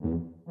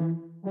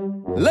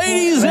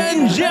Ladies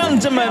and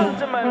gentlemen,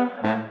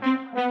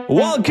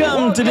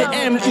 welcome to the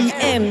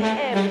MENTELL.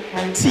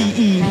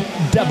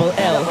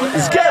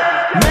 Let's go!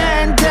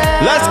 Mental.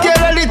 Let's get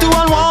ready to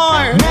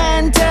unwind.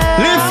 Mental.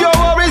 Leave your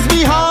worries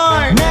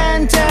behind.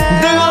 Mental.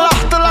 Dengarlah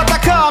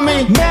telatah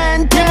kami.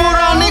 Mental.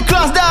 Hiburan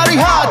ikhlas dari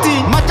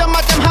hati.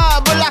 Macam-macam hal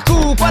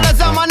berlaku pada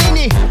zaman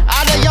ini.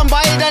 Ada yang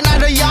baik dan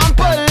ada yang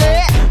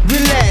pelik.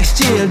 Relax,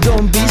 chill,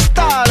 don't be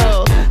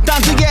startled.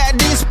 Time to get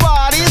this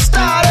party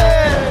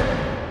started.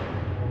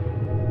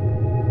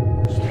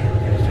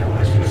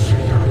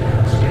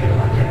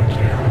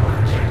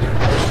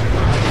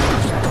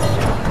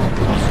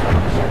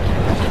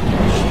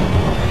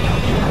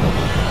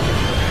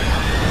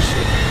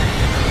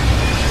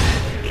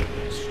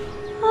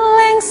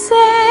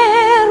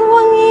 Lengser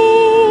wangi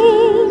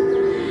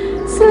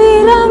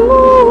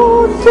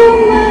seliramu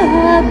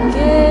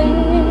tumatke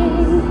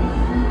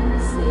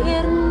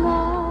sirna.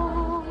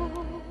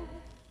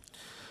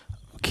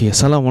 Okay,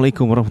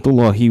 Assalamualaikum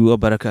warahmatullahi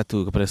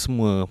wabarakatuh kepada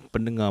semua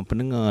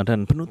pendengar-pendengar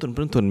dan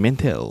penonton-penonton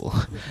Mental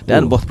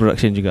dan bos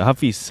production juga.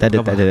 Hafiz, Tak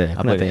ada.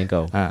 Aku Apa nak dia? tanya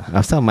kau. Ha.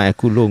 Asal mic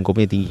aku long, kau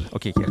punya tinggi.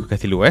 Okay, aku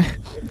kasih dulu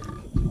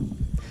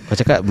Kau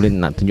cakap boleh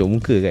nak tunjuk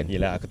muka kan?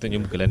 Yelah, aku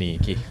tunjuk muka lah ni.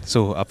 Okay,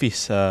 so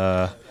Hafiz,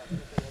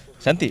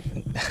 cantik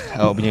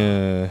awak punya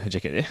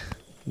jaket ya.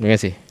 Terima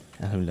kasih.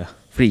 Alhamdulillah.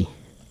 Free.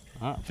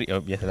 Free,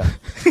 biasalah.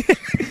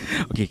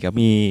 Okay,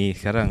 kami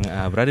sekarang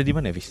berada di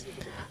mana, Hafiz?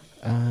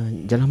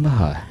 Jalan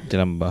Bahar.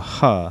 Jalan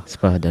Bahar.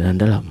 Sebelah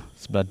dalam.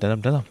 Sebelah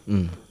dalam.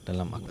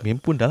 Dalam aku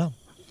pun dalam.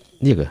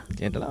 Ya ke?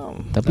 Yang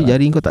dalam. Tapi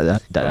jari kau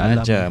tak dalam.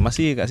 ajar.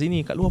 Masih kat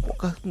sini, kat luar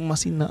podcast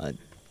masih nak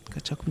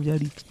kacau aku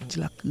menjadi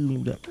celaka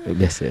ni budak.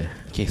 Biasa.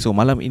 Okay, so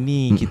malam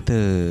ini kita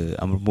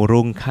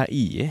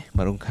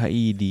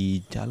merongkai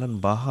di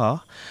Jalan Bahar.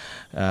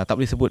 Tak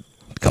boleh sebut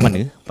kat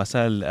mana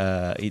pasal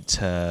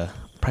it's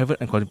private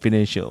and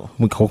confidential.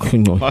 Kau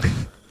kena.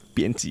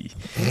 PNC.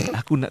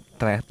 Aku nak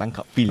try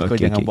tangkap feel. Kau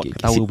Okay, jangan okay, buat okay.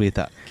 ketawa boleh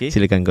tak? Okay?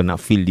 Silakan kau nak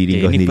feel diri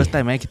Okay, kau ini sendiri. first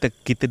time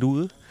kita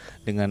dua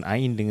dengan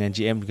Ain dengan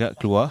JM juga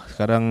keluar.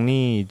 Sekarang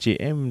ni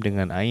JM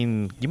dengan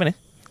Ain gimana?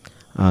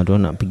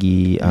 Diorang nak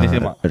pergi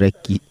Nasi lemak.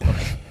 reki.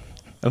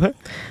 Apa?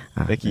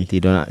 Reki. Nanti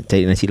diorang nak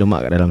cari nasi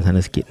lemak kat dalam sana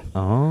sikit.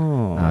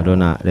 Oh.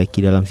 Diorang nak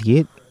reki dalam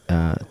sikit.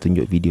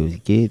 Tunjuk video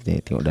sikit.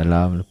 Tengok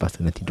dalam. Lepas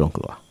tu nanti diorang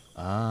keluar.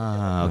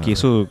 Okay,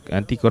 so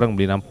nanti korang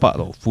boleh nampak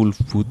tau full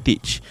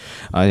footage.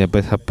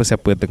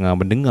 Siapa tengah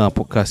mendengar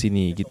podcast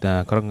ini,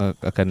 korang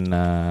akan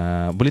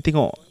boleh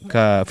tengok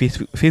kat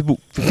Facebook.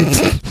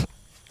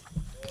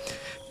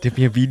 Dia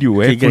punya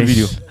video Okay, full guys.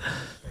 video.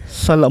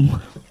 Salam.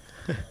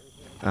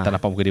 Tak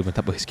nampak muka dia pun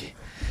tak apa sikit.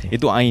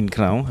 Itu Ain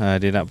Crown.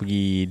 Dia nak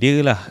pergi, dia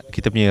lah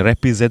kita punya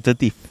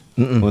representative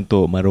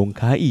untuk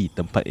merongkai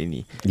tempat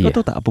ini. Kau Yeah.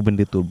 tahu tak apa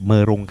benda tu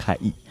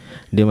merongkai?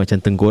 Dia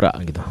macam tengkorak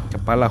gitu.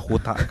 Kepala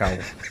otak kau.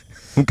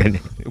 Bukan.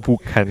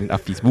 Bukan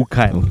Hafiz,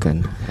 bukan.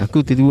 Aku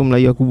tiba-tiba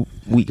Melayu aku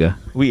weak lah.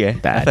 Weak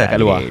Tak, Asal tak kat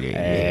luar.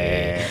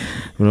 boleh.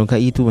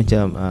 Merongkai tu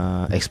macam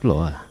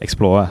explore lah.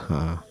 Explore lah.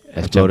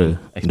 Explorer.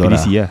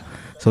 Ekspedisi Dora. lah.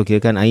 So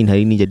kira kan Ain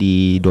hari ni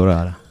jadi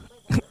Dora lah.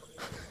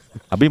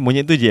 Habis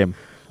monyet tu JM.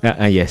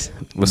 Yes.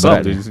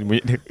 Besar Berat. tu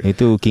monyet dia.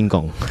 Itu King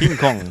Kong. King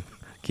Kong.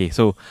 Okay,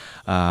 so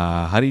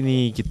hari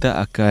ni kita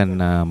akan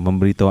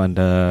memberitahu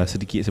anda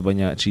sedikit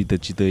sebanyak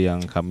cerita-cerita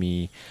yang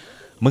kami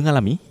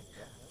mengalami.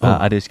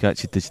 Ada juga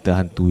cerita-cerita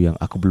hantu yang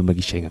aku belum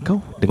lagi share dengan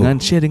kau.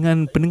 Dengan share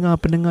dengan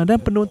pendengar-pendengar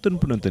dan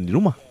penonton-penonton di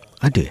rumah.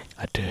 Ada?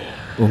 Ada.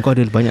 Kau ada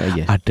banyak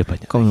lagi? Ada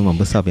banyak. Kau memang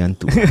besar punya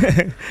hantu.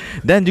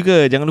 Dan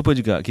juga jangan lupa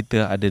juga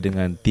kita ada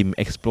dengan tim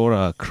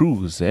Explora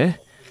Cruise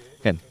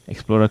kan?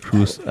 Explora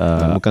Cruise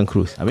Bukan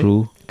cruise. Habis?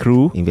 Crew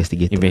Crew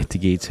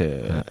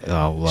Investigator.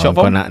 Allah, Short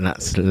kau form?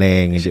 nak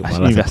slang je. Malas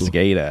aku.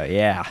 Investigator.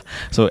 Yeah.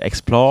 So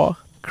Explore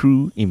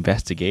Crew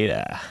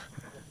Investigator.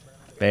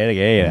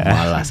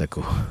 Malas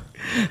aku.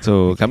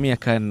 So kami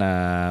akan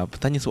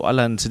bertanya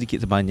soalan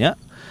sedikit sebanyak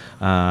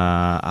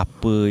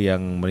apa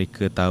yang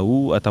mereka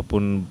tahu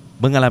ataupun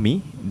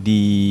mengalami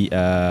di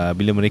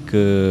bila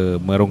mereka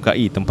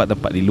merongkai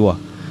tempat-tempat di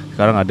luar.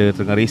 Sekarang ada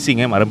tengah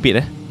racing mak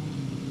rempit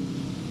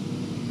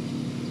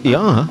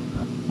Ya.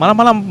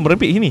 Malam-malam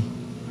merempit sini.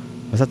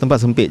 Pasal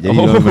tempat sempit jadi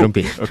orang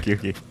berempit.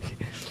 Okay.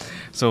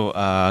 So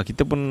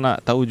kita pun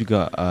nak tahu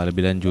juga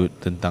lebih lanjut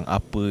tentang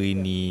apa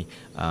ini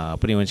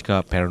apa ni orang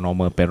cakap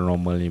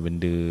paranormal ni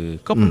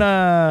benda. Kau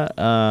pernah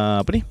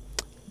apa ni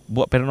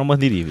buat paranormal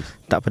sendiri, Fiz?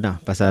 Tak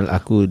pernah. Pasal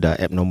aku dah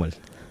abnormal.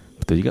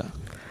 Betul juga.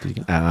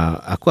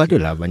 Aku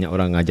adalah banyak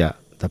orang ngajak,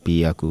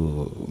 tapi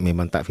aku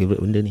memang tak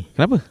favourite benda ni.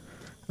 Kenapa?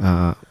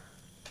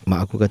 Mak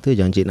aku kata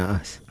jangan cik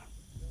naas.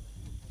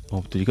 Oh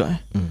betul juga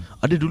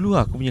Ada dulu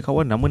aku punya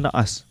kawan nama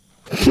Naas.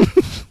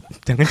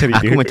 Jangan cari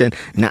dia. Aku macam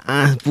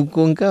naas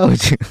pukul kau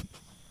je.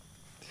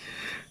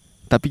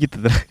 Tapi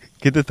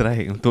kita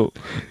try untuk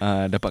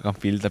dapatkan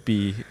feel,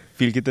 tapi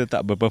feel kita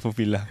tak berapa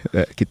feel lah.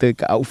 Kita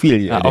kat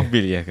outfield je.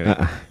 Outfield ya.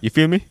 You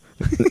feel me?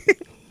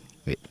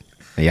 Wait.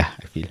 Yeah,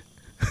 I feel.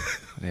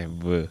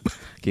 Never.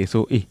 Okay,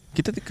 so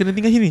kita kena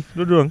tinggal sini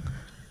dua-dua orang.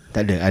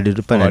 Tak ada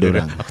depan ada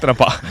orang. Aku tak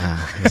nampak.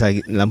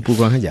 Pasal lampu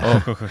kurang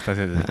ajar.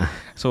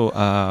 So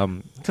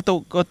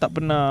kau tak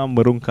pernah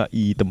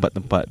merungkai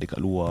tempat-tempat dekat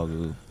luar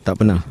ke?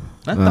 Tak pernah.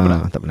 Tak pernah?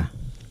 Tak pernah.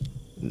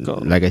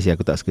 Like I say,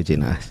 aku tak suka cik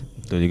Naas.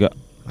 Betul juga.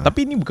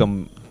 Tapi ni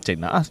bukan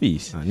cik Naas,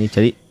 Fiz. Ni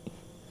cari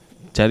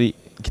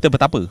kita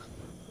bertapa.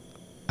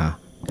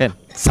 Kan?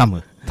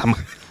 Sama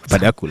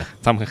pada akulah.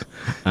 Sama.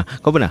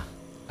 Kau pernah?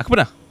 Aku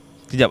pernah.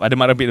 Sekejap, ada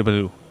mak rempit daripada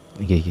dulu.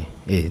 Okay.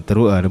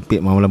 Teruk lah rempit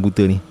malam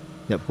buta ni.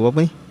 Sekejap, pukul berapa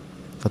ni?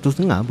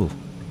 1:30 bro.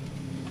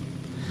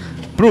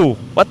 Bro,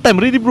 what time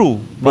already bro?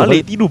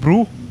 Balik tidur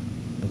bro.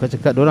 Kau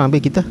cakap diorang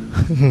ambil kita.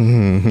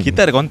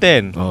 Kita ada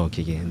konten. Oh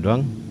okay.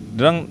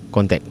 Diorang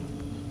contact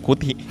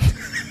kotik.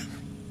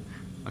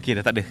 Okay,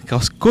 dah tak ada. Kau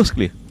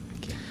clear.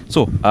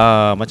 So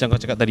macam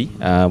kau cakap tadi,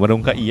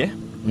 merungkai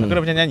Aku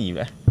dah macam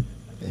nyanyi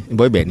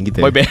boy band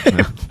kita. Boy band.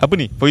 Apa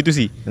ni? For you to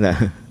see.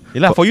 Tak.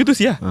 Yelah, for you to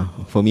see lah.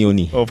 For me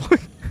only.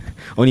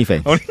 Only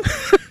fans.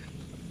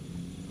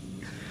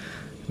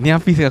 Ni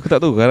Hafiz, aku tak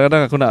tahu.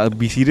 Kadang-kadang aku nak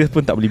be serious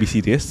pun tak boleh be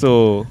serious.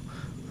 So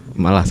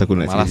Malas aku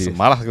nak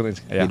Malas aku nak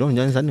cakap. Diorang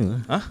jalan sana.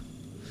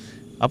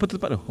 Apa tu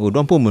tempat tu?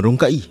 Diorang pun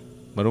merungkai.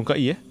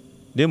 Merungkai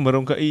Dia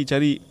merungkai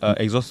cari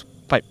exhaust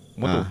pipe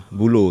motor.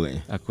 Buluh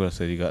katnya. Aku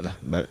rasa juga lah.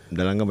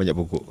 Dalam kan banyak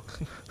pokok.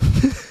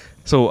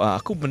 So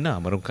aku pernah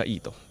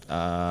merungkai tu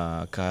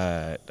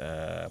kat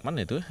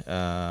mana tu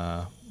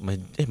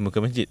bukan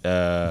masjid.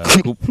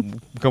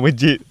 Bukan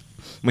masjid.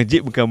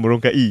 Masjid bukan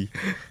merungkai.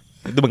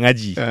 Itu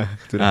mengaji.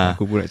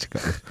 Aku pun nak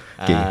cakap.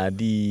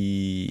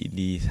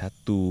 Di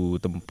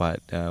satu tempat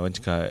orang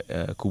cakap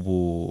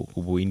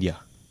kubur India.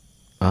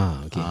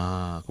 Okay.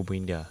 Kubur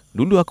India.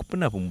 Dulu aku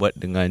pernah pun buat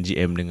dengan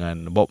GM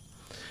dengan Bob.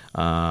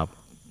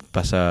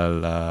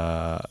 Pasal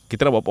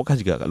kita nak buat podcast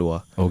juga kat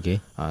luar.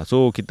 Okay.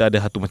 So kita ada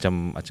satu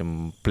macam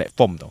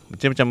platform tau.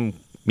 Macam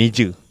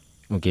meja.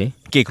 Okay.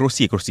 Okay,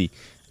 kerusi.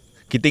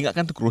 Kita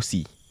ingatkan tu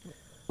kerusi.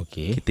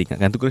 Okay.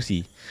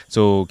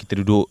 So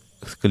kita duduk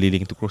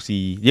sekeliling tu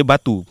kerusi. Dia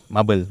batu,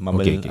 marble.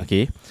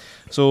 Okay.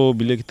 So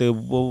bila kita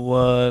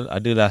berbual,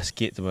 adalah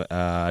sikit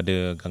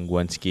ada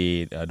gangguan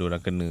sikit, ada orang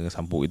kena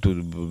sampuk itu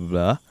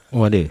bla.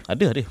 Oh ada.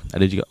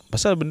 Ada juga.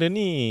 Pasal benda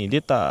ni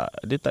dia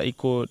tak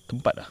ikut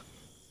tempat lah.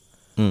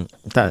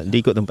 Tak, dia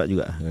ikut tempat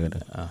juga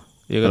kadang-kadang.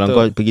 Kalau kata,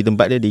 kau pergi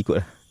tempat dia ikut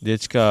lah. Dia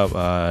cakap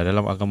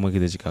dalam agama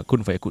kita cakap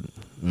kun fayakun.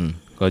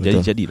 Kalau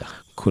jadilah.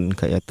 Kun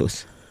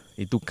kayatus.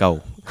 Itu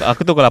kau.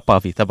 Aku tahu kau lapar,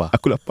 Hafiz. Sabar.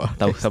 Aku lapar.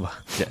 Tahu,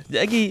 sabar. Sekejap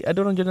lagi ada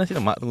orang jual nasi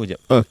lemak. Tunggu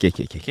sekejap.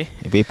 Okay.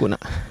 Epok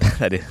nak.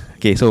 Tak ada.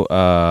 Okay, so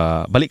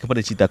balik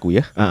kepada cerita aku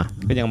ya.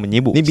 Kau jangan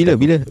menyebut. Ni bila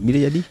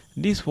jadi?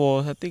 This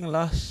was I think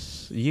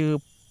last year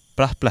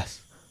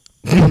plus.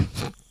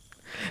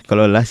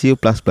 Kalau last year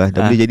plus dah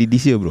boleh jadi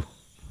this year bro.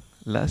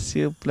 Last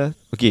year plus.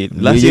 Okay,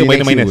 last year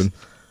minus.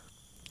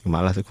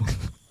 Malas aku.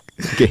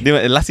 Okay.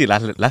 Dia last year.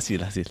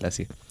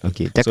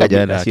 Okay, cakap je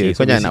last year.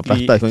 Kau jangan nak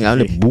plus. Kau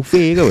jangan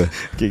buffet ke apa?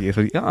 Okay,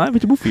 sorry.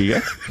 Macam buffet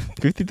kan?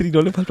 $53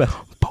 plus.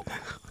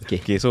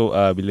 Okay, so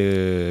bila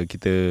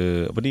kita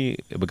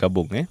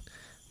bergabung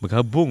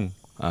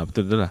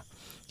betul lah.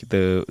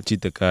 Kita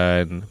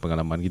ceritakan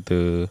pengalaman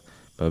kita.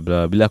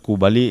 Bila aku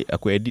balik,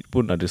 aku edit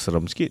pun ada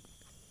seram sikit.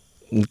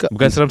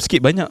 Bukan seram sikit,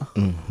 banyak.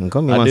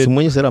 Kau memang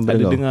semuanya seram pada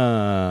kau. Ada dengar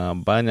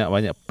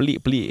banyak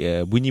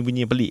pelik-pelik,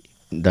 bunyi-bunyi pelik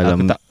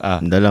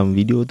dalam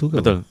video tu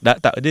ke? Betul.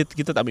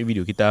 Kita tak ambil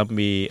video, kita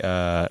ambil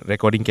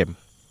recording cam.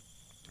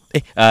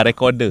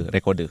 Recorder.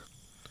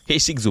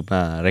 H6 Zoom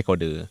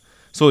recorder.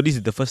 So this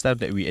is the first time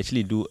that we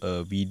actually do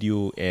a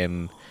video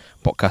and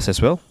podcast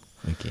as well.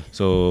 Okay.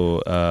 So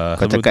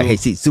kau cakap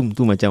H6 Zoom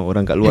tu macam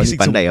orang kat luar ni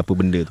pandai apa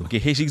benda tu. Okay,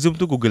 H6 Zoom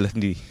tu Google lah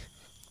sendiri.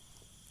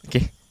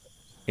 Okay.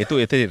 Itu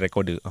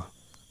recorder.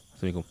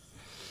 Assalamualaikum.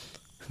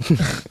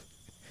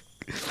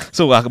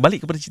 So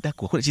balik kepada cerita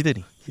aku nak cerita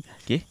ni.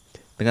 Okay.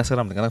 Tengah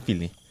seram, tengah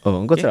feel ni. Oh,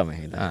 kau seram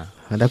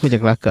Ada aku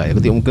macam kelakar. Aku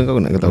tengok muka kau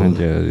nak ketawa.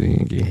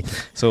 Okay.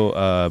 So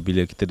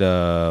bila kita dah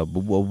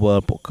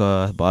berbual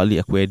podcast,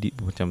 balik aku edit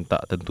macam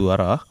tak tentu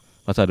arah.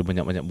 Pasal ada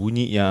banyak-banyak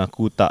bunyi yang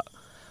aku tak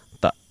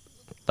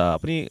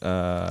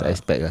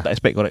expect lah. Tak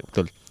expect, correct,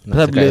 betul.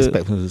 Pasal bila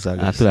expect pun susah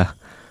guys. Itulah.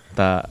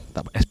 Tak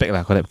expect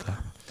lah, correct, betul.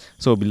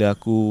 So bila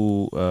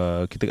aku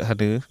kita kat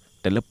sana,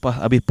 dah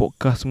lepas habis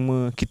podcast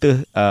semua,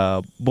 kita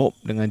Bob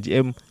dengan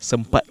GM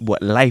sempat buat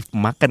live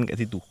makan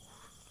kat situ.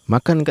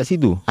 Makan kat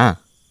situ?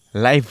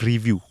 Live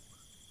review.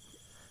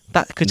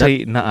 Tak ke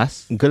cari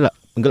naas? Gelap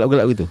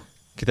gitu.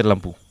 Kita ada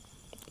lampu.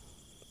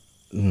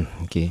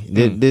 Okay.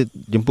 Dia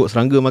jemput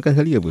serangga makan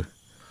sekali apa?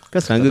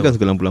 Kan serangga kan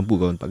suka lampu-lampu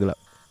kau nampak gelap.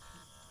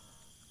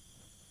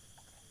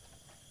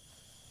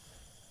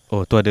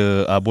 Oh, tu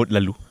ada bot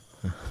lalu.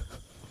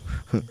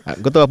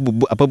 Kau tahu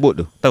apa bot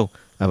tu? Tahu.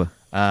 Apa?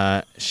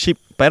 Ship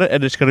Pirate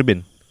at the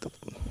Caribbean.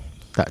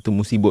 Tak, tu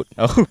musibot.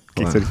 Oh,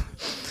 okay, sorry.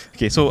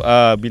 Okay, so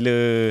bila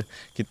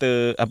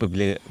kita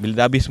bila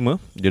dah habis semua,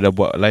 dia dah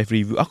buat live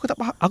review. Aku tak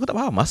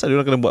faham masa dia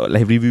orang kena buat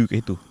live review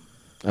kat situ.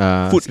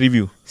 Food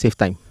review. Save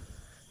time.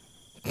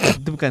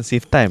 Itu bukan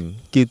save time.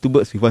 Kill two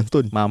birds with one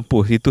stone.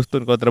 Mampus, itu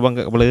stone kau terbang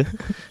kat kepala.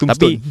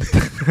 Tombstone.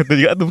 Tapi tu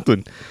juga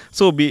tombstone.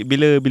 So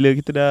bila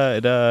kita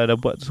dah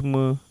buat tu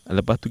semua,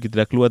 lepas tu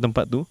kita dah keluar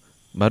tempat tu,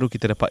 baru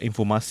kita dapat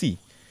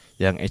informasi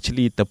yang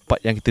actually tempat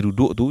yang kita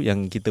duduk tu,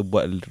 yang kita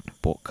buat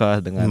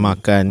podcast dengan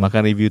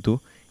makan review tu,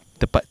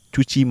 tempat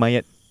cuci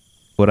mayat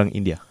orang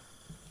India.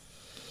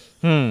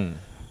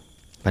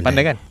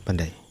 Pandai kan?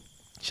 Pandai.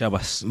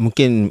 Syabas.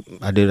 Mungkin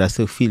ada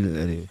rasa feel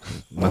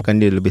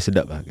makan dia lebih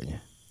sedap lah agaknya.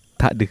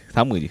 Tak ada,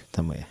 sama je.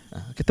 Sama ya.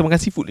 Kita makan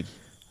seafood lagi.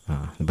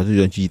 Lepas tu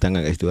jangan cuci tangan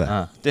kat situ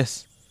lah.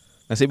 Yes.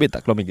 Nasib baik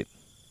tak keluar maggot.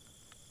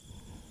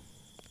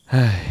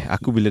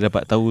 Aku bila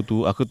dapat tahu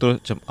tu, aku terus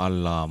macam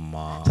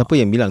alamak. Siapa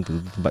yang bilang tu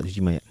tempat cuci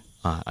mayat?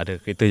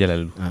 Ada kereta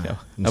jalan dulu.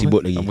 Mesti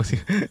bot lagi.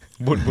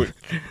 Bot.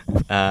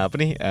 Apa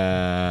ni?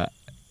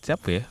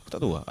 Siapa ya? Aku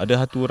tak tahu lah.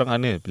 Ada satu orang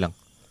aneh bilang.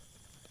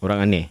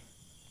 Orang aneh?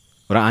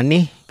 Orang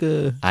aneh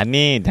ke?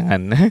 Aneh,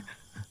 jangan.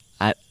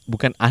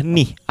 Bukan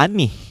aneh.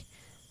 Aneh.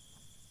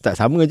 Tak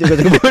sama je kau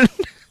cakap pun.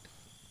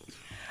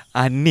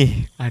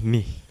 Aneh.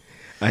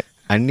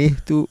 Aneh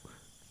tu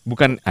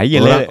bukan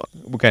ayalah,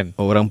 bukan.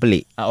 Orang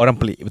pelik. Orang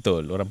pelik,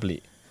 betul, orang pelik.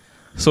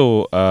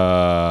 So,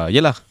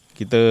 yalah,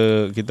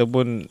 kita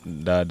pun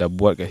dah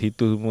buat kat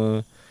situ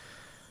semua.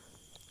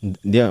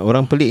 Dia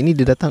orang pelik ni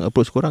dia datang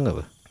approach korang ke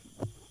apa?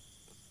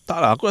 Tak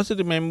lah, aku rasa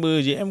dia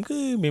member JM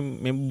ke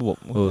member Bob.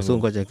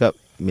 So kau cakap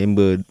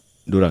member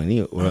dorang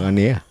ni orang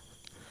aneh lah.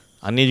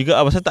 Aneh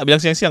juga pasal tak bilang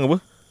siang-siang apa.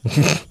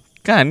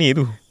 Kan aneh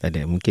tu. Tak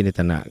ada, mungkin dia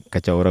tak nak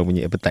kacau orang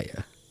punya appetite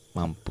lah.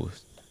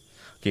 Mampus.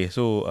 Okay,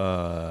 so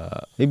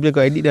bila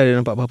kau edit dah ada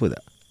nampak apa-apa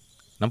tak?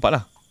 Nampak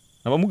lah.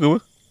 Nampak muka apa?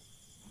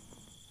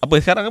 Apa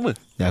sekarang apa?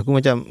 Ya, aku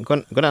macam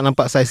kau nak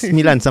nampak saiz 9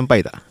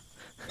 sampai tak?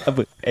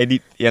 Apa?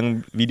 Edit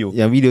yang video.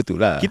 Yang video tu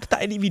lah. Kita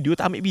tak edit video,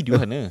 tak ambil video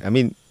sana. I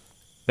mean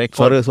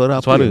record suara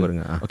apa yang kau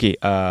dengar? Okay,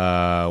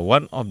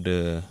 one of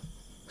the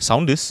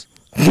sounders.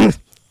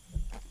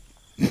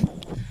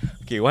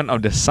 Okay, one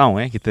of the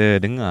sound kita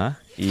dengar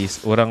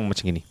is orang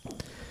macam ni.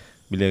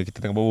 Bila kita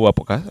tengah buat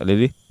podcast, ada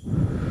dia.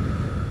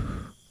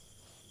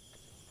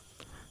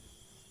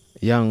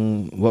 Yang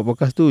buat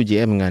podcast tu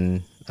JM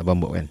dengan Abang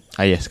Bob kan?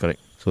 Yes,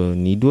 correct. So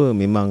ni dua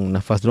memang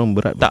nafas dorang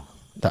berat.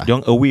 Tak.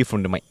 Diorang away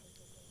from the mic.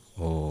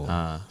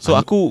 So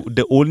aku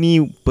the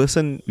only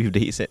person with the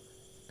headset.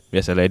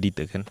 Biasalah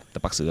editor kan,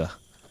 terpaksa lah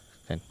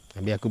kan.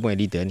 Habis aku pun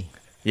editor ni.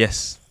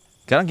 Yes.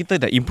 Sekarang kita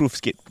dah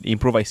improvise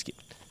sikit.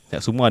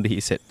 Tak semua ada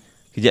headset.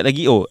 Kejap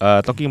lagi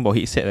talking about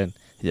headset kan.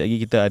 Kejap lagi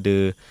kita ada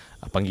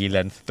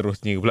panggilan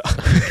seterusnya pula.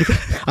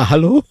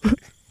 Hello.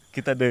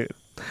 Kita ada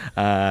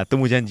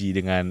temu janji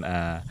dengan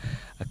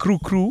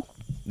kru-kru,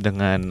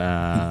 dengan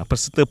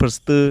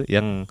peserta-peserta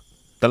yang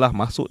telah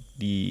masuk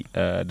di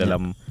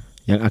dalam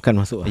yang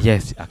akan masuk.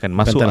 Yes, akan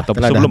masuk atau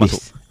sebelum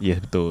masuk.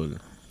 Yes, betul.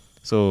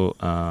 So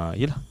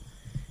yalah.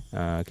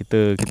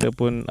 Kita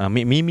pun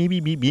maybe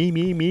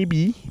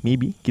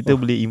kita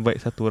boleh invite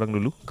satu orang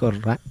dulu. Kau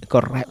rap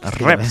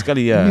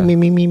sekali ya.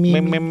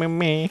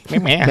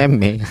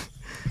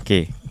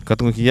 Okay, kau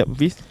tunggu sekejap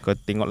Fiz. Kau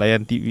tengok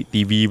layan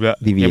TV pula.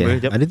 TV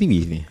ada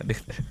TV sini. Ada.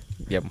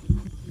 Diam.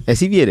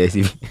 SCV ada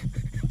SCV.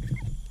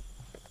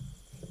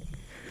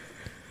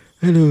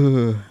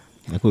 Aduh,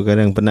 aku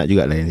kadang penat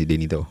juga layan si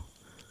Denny tau,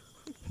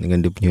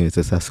 dengan dia punya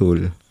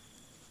sesasul.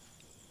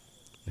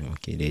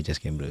 Okay, dia adjust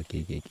camera.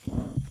 Okay.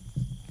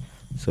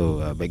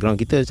 So background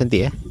kita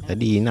cantik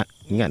Tadi ingat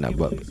nak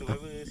buat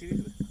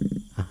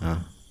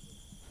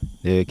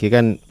dia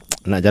kira kan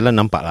nak jalan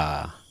nampak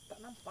lah.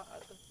 Tak nampak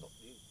atas top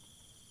dia.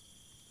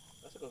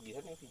 Rasa kau pergi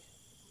sana Fiz.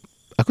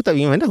 Aku tak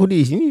pergi mana, aku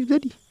di sini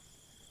tadi.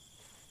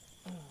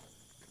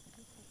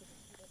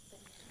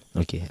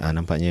 Okay,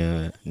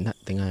 nampaknya nak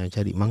tengah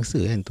cari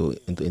mangsa kan untuk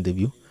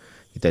interview.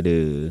 Kita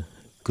ada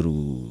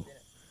kru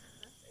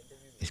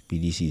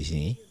ekspedisi di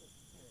sini.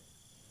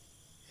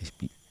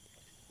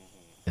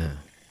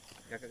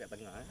 Kakak kat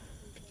tengah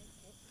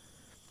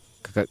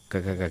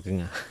Kakak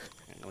tengah.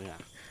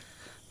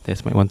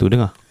 Test mic 1 2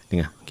 dengar.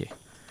 Okay.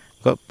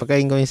 Kau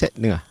pakai kau headset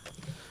dengar.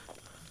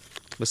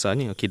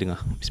 Besarnya. Okay,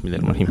 dengar.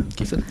 Bismillahirrahmanirrahim.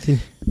 Okay, sini.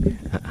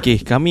 Okay,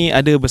 kami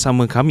ada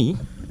bersama kami.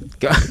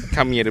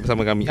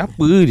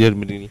 Apa je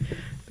benda ni?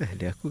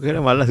 Aku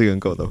kadang malas dengan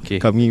kau tau. Okay.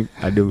 Kami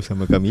ada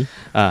bersama kami.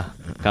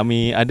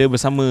 Kami ada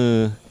bersama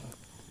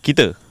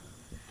kita.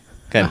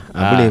 Kan?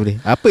 Boleh.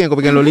 Apa yang kau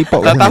pegang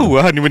lollipop? Tak tahu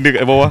lah ni benda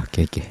kat bawah.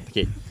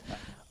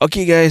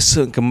 Okay guys,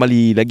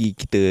 kembali lagi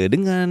kita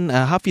dengan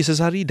Hafiz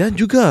Azhari dan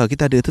juga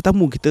kita ada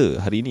tetamu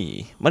kita hari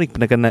ini. Mari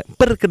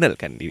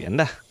perkenalkan diri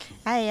anda.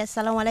 Hi,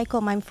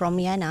 Assalamualaikum. I'm from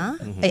Yana.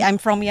 I'm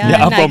from Yana.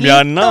 Yeah, I'm from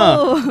Yana.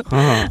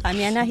 I'm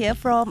Yana here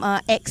from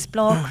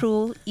Explore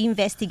Crew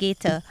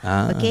Investigator.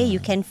 Okay,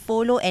 you can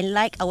follow and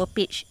like our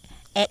page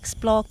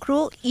Explore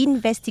Crew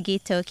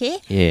Investigator. Okay.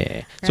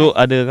 Yeah. So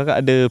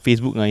kakak ada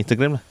Facebook dan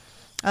Instagram lah.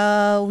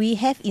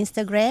 We have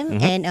Instagram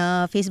and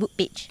Facebook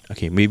page.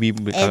 Okay, maybe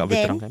kakak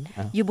boleh terangkan.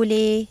 You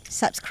boleh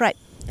subscribe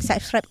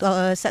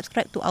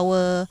to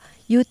our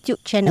YouTube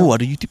channel. Oh,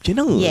 ada YouTube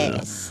channel.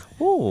 Yes.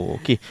 Oh,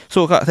 okay.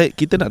 So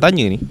kita nak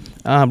tanya ni,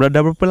 dah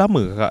berapa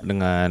lama kakak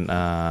dengan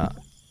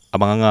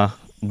Abang Angah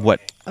buat?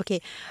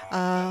 Okay.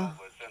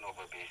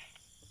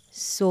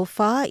 So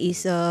far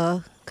is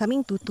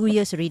coming to 2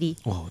 years already.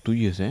 Wow, 2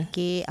 years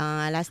Okay.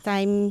 Last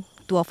time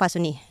 2 of us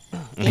only.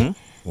 Okay.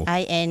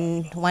 I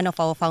and one of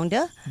our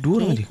founder.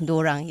 Dua orang je? 2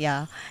 orang,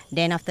 yeah.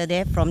 Then after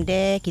that, from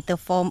there kita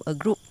form a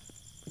group.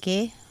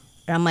 Okay.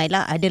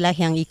 Ramailah, adalah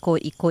yang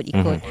ikut.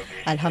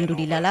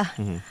 Alhamdulillah lah.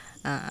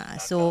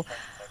 So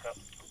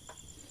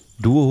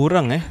 2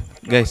 orang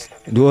guys.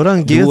 2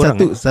 orang kira Dua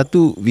orang,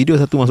 satu video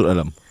satu masuk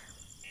dalam.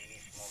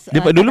 Dia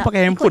dulu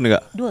pakai handphone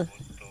ikut tak? Dua.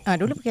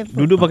 Dulu pakai handphone.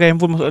 Dulu pakai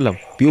handphone masuk dalam.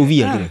 POV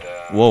lah kira.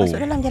 Wow.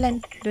 Masuk dalam jalan.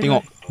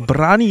 Tengok,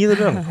 berani tu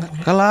orang.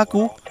 Kalau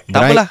aku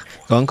tak apalah.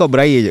 Kalau kau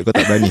beraya je, kau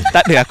tak berani.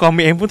 Tak ada, aku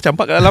ambil handphone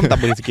campak kat dalam, tak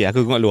apa sikit.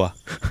 Aku tengok luar.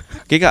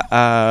 Okay kak,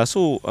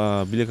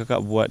 bila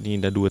kakak buat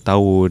ni dah 2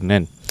 tahun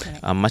kan,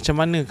 macam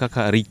mana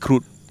kakak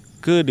recruit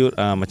ke dia,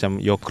 macam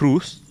your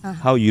crews,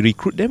 how you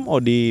recruit them, or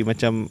they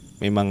macam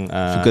memang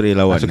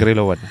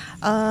sukarelawan?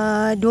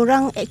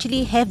 Diorang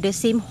actually have the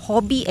same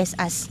hobby as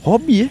us.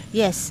 Hobby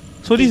Yes.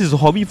 So this is a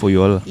hobby for you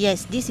all?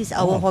 Yes, this is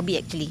our hobby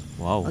actually.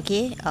 Wow.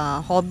 Okay,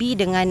 hobby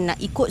dengan nak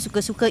ikut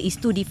suka-suka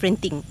is two different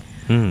thing.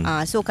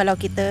 So kalau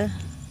kita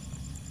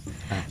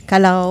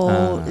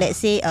let's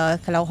say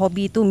kalau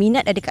hobby tu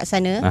minat ada kat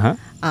sana,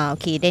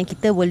 okay, then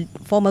kita will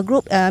form a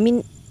group.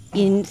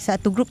 In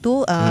satu group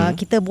tu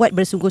kita buat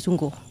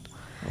bersungguh-sungguh.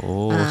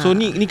 So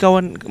ni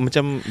kawan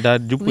macam dah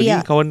jumpa ni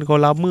kawan kau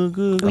lama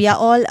ke? We are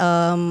all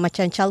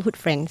macam childhood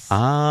friends.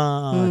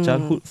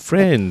 Childhood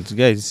friends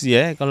guys. See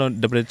kalau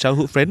daripada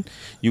childhood friend,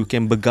 you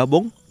can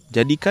bergabung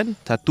jadikan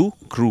satu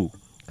crew.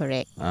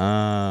 Correct.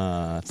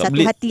 Tak satu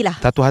boleh, hati lah.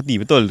 Satu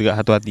hati, betul juga,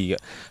 satu hati.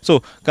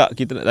 So kak,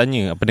 kita nak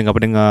tanya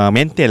pendengar-pendengar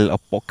mental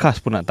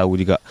podcast pun nak tahu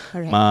juga.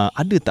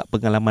 Ada tak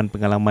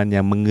pengalaman-pengalaman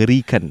yang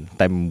mengerikan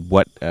time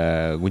buat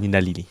Gunjing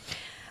Dali ni?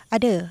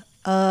 Ada.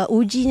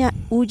 Uji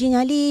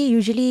nyali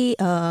usually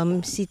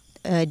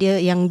dia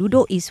yang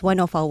duduk is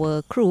one of our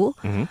crew.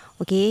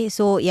 Okay,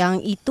 so yang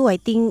itu I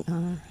think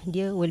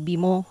dia will be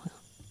more.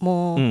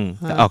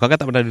 Kakak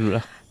tak pernah duduk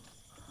lah.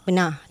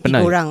 Pernah 3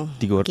 orang.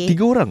 3 okay.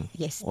 3 orang?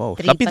 Yes. Wow.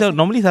 Tapi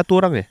normally 1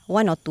 orang je?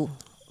 1 or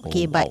 2.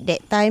 Okay, but that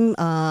time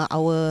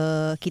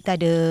kita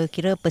ada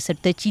kira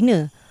peserta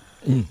Cina.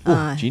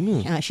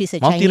 Cina. She's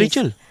a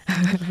multi-racial. Chinese.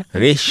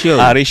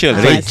 Rachel.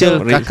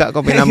 Rachel, kakak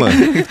kau punya nama.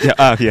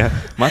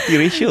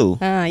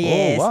 Multi-racial.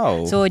 Yes.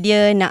 Wow. So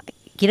dia nak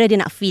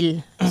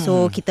feel.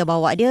 So kita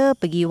bawa dia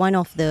pergi one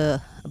of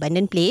the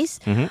abandoned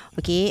place.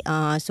 Okay,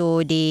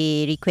 so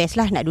they request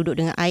lah nak duduk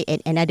dengan I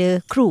and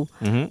another crew,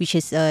 which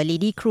is a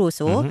lady crew.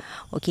 So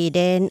okay,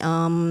 then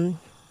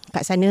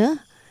kat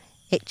sana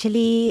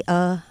actually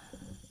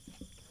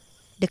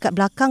dekat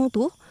belakang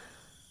tu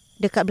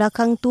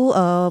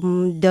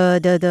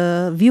the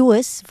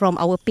viewers from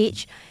our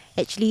page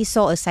actually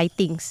saw a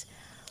sightings.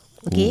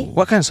 Okay.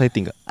 What kind of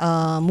sighting kak?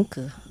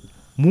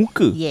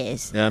 Muka.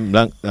 Yes. Yes.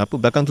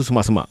 Belakang tu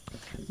semak-semak.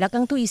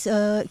 Belakang tu is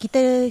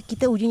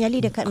kita uji nyali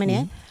dekat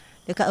mana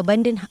dekat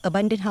abandoned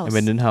house.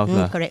 Abandoned house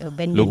lah. Correct,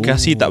 abandoned.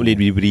 Lokasi tak boleh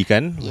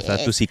diberikan. Yes.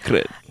 Satu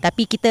secret.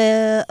 Tapi kita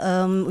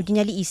uji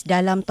nyali is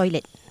dalam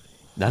toilet.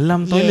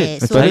 Dalam toilet.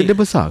 Yes. Toilet dia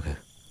besar ke?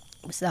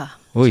 Besar.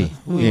 Oi,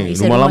 It's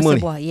a rumah lama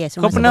ni. Yes,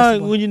 Kau pernah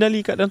uji nyali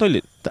kat dalam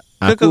toilet?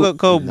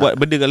 Kau buat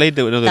benda kat lain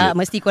dalam toilet? Tak,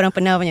 mesti korang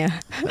pernah punya.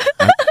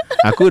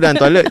 Aku dalam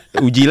toilet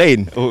uji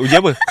lain. Uji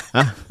apa?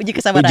 Uji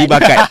kesabaran. Uji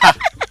bakat.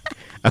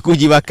 Aku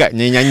uji bakat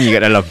nyanyi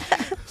kat dalam.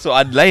 So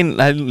ada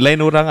lain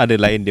orang ada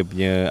lain dia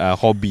punya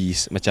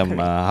hobbies. Macam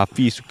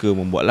Hafiz suka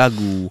membuat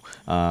lagu,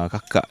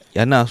 kakak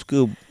Yana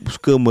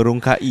suka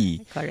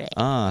merongkai. Correct.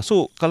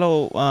 So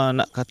kalau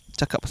nak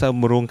cakap pasal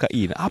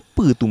merongkai,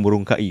 apa tu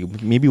merongkai?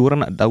 Maybe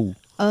orang nak tahu.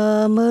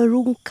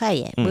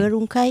 Merungkai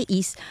Merungkai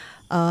is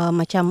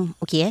macam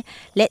okay,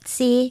 let's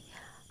say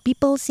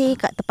people say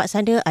kat tempat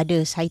sana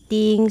ada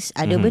sightings,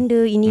 ada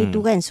benda ini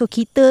tu kan. So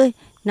kita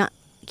nak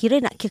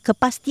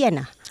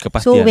kepastian lah.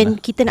 So when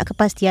kita nak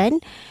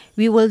kepastian,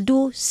 we will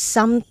do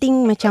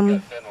something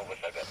macam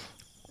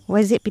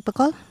what is it people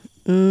call?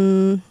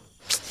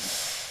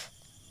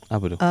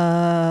 Apa tu?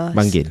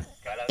 Panggil.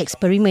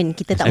 Eksperimen.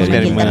 Kita tak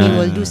memanggil, tapi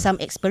we'll do some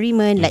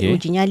experiment like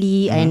uji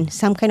nyali and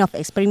some kind of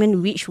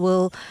experiment which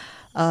will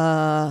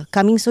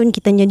coming soon.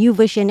 Kita punya new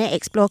version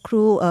Explore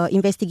Crew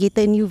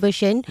Investigator new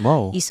version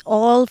is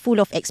all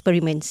full of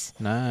experiments.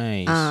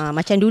 Nice.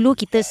 Macam dulu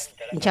kita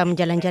macam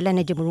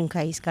jalan-jalan aja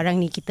merungkai. Sekarang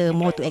ni kita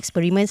more to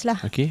experiments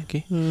lah. Okay.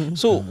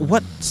 So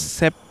what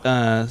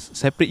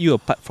separate you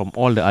apart from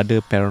all the other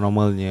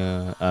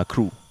paranormalnya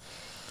crew?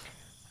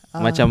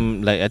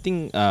 Macam like I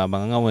think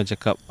Bang Angah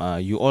cakap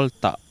you all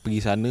tak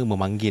pergi sana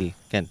memanggil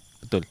kan?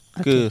 Betul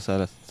ke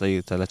saya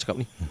salah cakap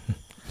ni?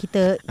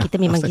 Kita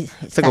memang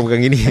Kau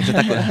bukan gini.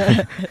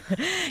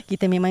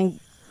 kita memang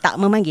tak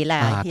memanggil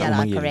lah. Tak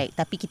memanggil. Correct.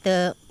 Tapi kita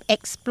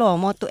explore,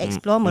 more to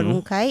explore,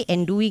 merungkai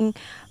and doing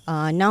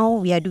now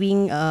we are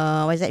doing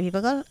what's that people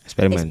call?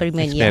 Experiment.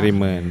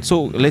 Experiment.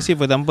 So let's say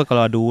for example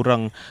kalau ada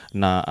orang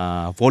nak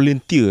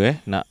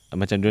volunteer nak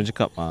macam diorang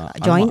cakap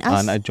Join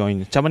us. nak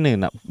join, macam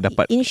mana nak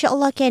dapat?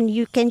 InsyaAllah can.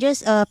 You can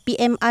just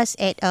PM us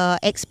at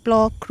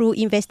Explore Crew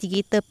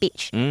Investigator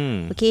page.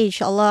 Okay,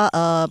 insyaAllah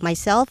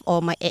myself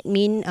or my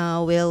admin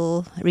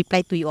will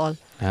reply to you all.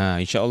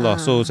 InsyaAllah.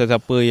 So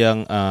siapa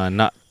yang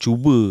nak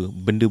cuba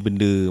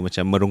benda-benda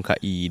macam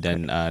merungkai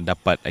dan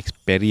dapat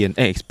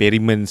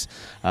experiments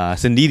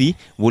sendiri,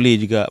 boleh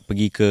juga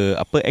pergi ke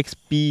apa X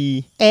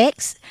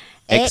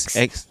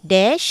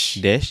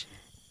dash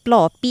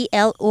Plore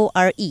Plore.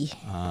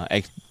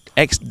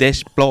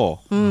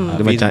 X-Plore.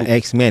 Dia macam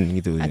X-Men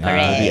gitu.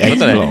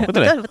 Correct.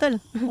 Betul.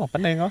 Oh,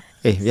 pandai kau.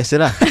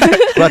 Biasalah.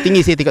 Keluar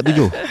tinggi saya tingkat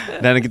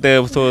 7. Dan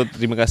kita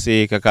terima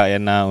kasih Kakak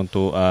Yana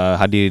untuk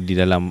hadir di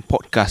dalam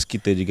podcast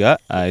kita juga.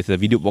 It's a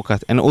video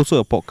podcast and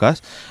also a podcast.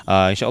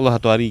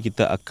 InsyaAllah satu hari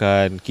kita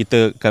akan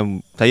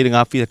saya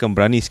dengan Hafiz akan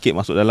berani sikit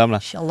masuk dalam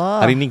lah.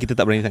 InsyaAllah. Hari ni kita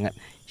tak berani sangat.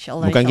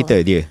 InsyaAllah. Bukan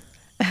kita, dia.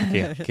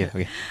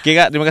 Okay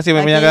Kak, terima kasih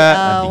banyak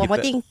Kak. One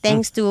more thing,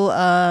 thanks to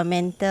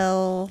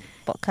Mental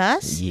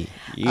Podcast,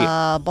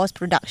 Boss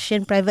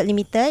Production Private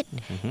Limited,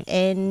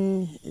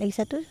 and lagi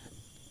satu,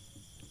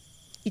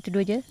 itu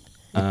dua je.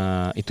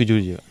 Itu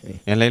je.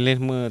 Yang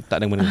lain-lain semua tak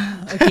ada mana.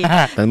 Okay.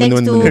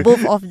 Thanks to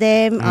both of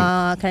them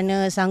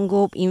kerana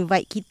sanggup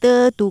invite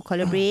kita to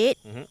collaborate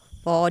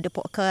for the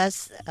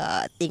podcast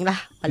thing lah.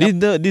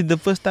 This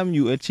the first time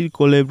you actually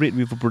collaborate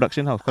with a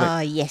production house,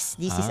 correct? Yes,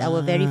 this is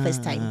our very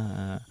first time.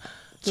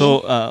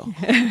 So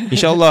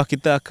InsyaAllah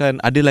kita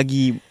akan ada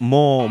lagi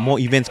more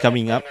events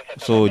coming up.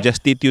 So just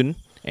stay tuned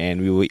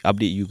and we will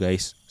update you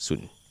guys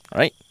soon.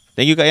 Alright.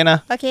 Thank you Kak Yana.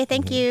 Okay,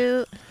 thank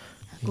you.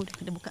 Aku dah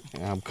kena buka.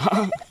 Buka.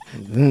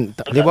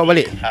 Tak boleh buat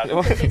balik.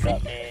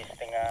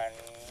 Dengan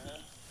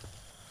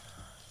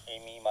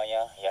Amy,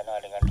 Maya,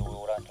 Yana dengan 2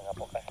 orang tengah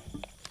podcast.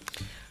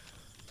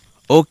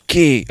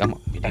 Okay.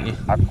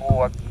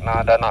 Aku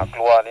nak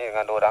keluar ni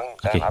dengan 2 orang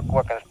dan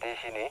aku akan stay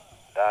sini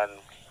dan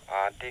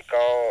nanti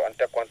aku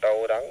hantar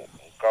orang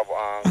kau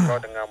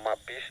dengan Mak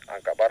Pis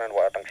angkat barang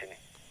buat datang sini.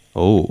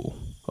 Oh.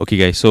 Okay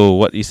guys, so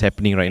what is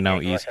happening right now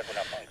is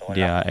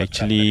they are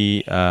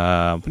actually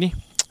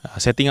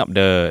setting up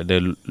the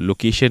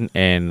location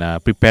and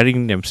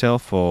preparing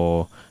themselves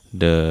for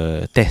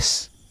the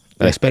test.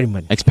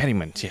 Experiment,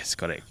 yes,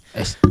 correct.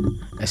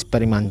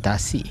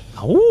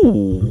 Eksperimentasi.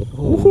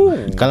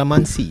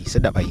 Kalamansi,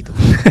 sedap hari tu.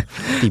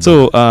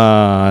 So,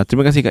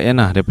 terima kasih Kak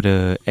Yana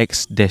daripada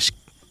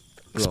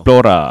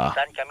X-Explorer.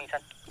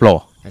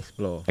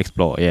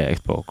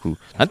 Explore Crew.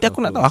 Nanti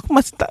aku nak tahu, aku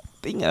masih tak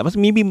ingat pasal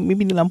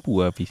maybe ni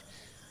lampu lah Hafiz.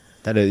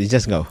 Tak ada, it's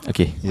just kau.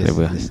 Okay,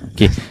 whatever.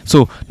 Okay,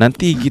 so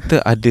nanti kita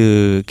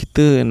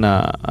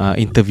nak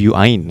interview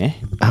Ain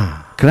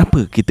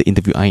Kenapa kita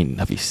interview Ain,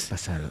 Hafiz?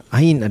 Pasal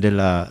Ain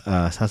adalah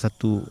salah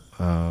satu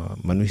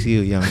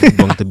manusia yang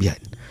buang tebiat.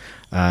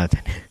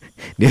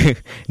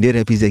 Dia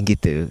represent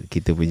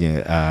kita punya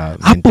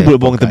apa pula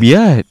buang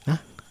tebiat?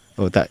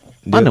 Oh tak.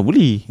 Mana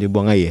boleh? Dia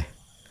buang air.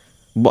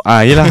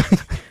 Yelah.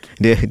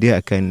 dia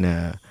akan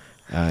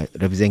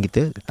represent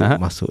kita untuk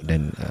masuk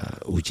dan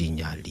uji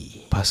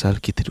nyali.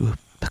 Pasal kita dua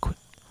takut.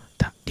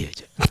 Tak, dia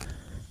je.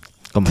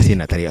 Kau masih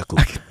nak tarik aku.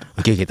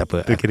 Okay, tak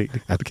apa.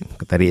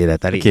 Aku tarik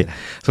dah. Okay.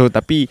 So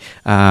tapi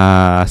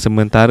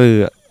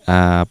sementara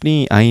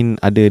Ain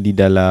ada di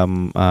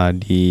dalam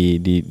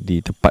di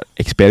tempat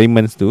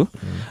experiments tu,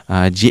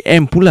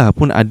 JM pula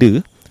pun ada.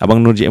 Abang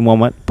Nur JM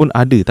Muhammad pun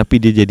ada, tapi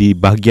dia jadi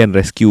bahagian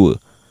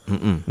rescuer.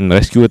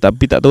 Rescuer,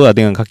 tapi tak tahu lah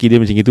dengan kaki dia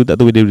macam itu, tak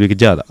tahu dia boleh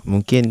kejar tak.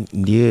 Mungkin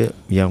dia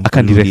yang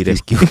akan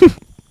di-rescue.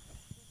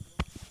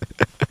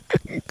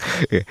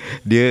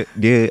 Dia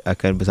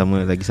akan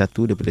bersama lagi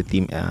satu daripada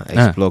tim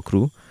Explore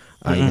Crew,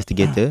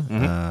 investigator.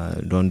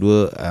 Diorang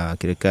dua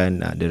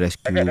kirakan ada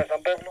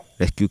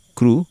rescue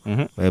crew,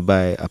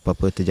 whereby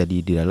apa-apa terjadi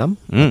di dalam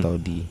atau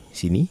di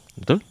sini,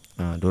 betul,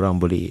 diorang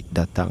boleh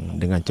datang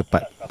dengan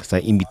cepat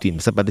pasal in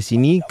between. Pasal pada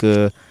sini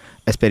ke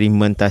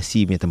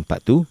eksperimentasi punya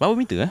tempat tu berapa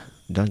meter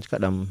Dah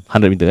cakap dalam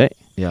 100 meter, right?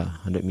 Ya,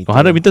 100 meter.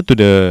 100 meter to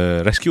the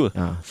rescuer.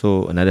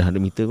 So another 100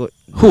 meter kot.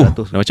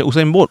 Dah macam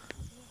Usain Bolt.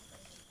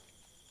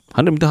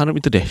 100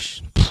 meter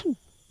dash.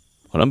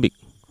 Olympic.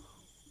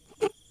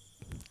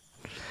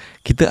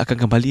 Kita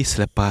akan kembali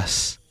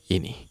selepas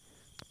ini.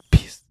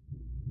 Peace.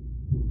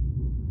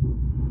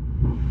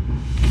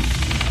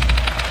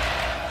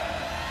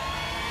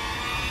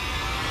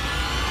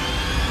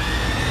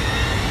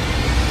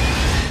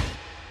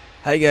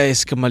 Hai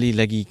guys, kembali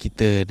lagi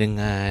kita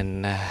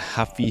dengan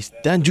Hafiz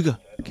dan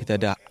juga kita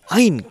ada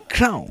Ain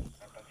Crown.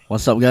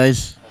 What's up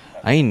guys?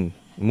 Ain,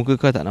 muka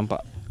kau tak nampak.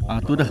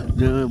 Tu dah,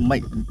 dia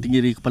mic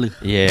tinggi dari kepala.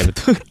 Yeah,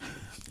 betul.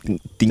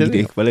 Tinggi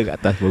dari kepala ke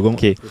atas bogong.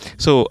 Okay.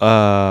 So,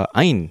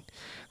 Ain,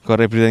 kau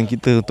represent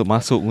kita untuk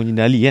masuk uji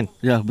nyali kan?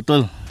 Ya,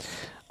 betul.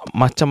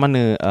 Macam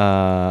mana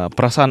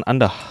perasaan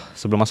anda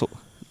sebelum masuk?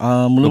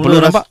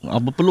 Mula-mula nampak?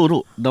 Berpeluh tu.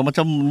 Dah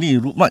macam ni,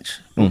 route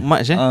march. Route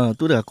march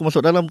tu dah, aku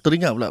masuk dalam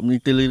teringat pula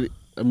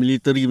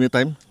military punya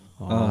time.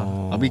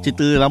 Habis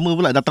cerita lama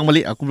pula datang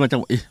balik, aku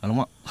macam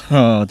alamak.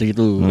 Macam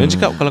gitu. Dia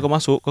cakap kalau kau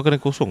masuk, kau kena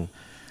kosong.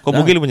 Kau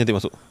bogel pun cantik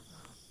masuk.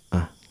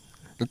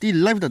 Nanti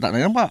live tak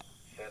nak nampak.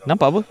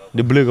 Nampak apa?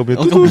 Dia blur kau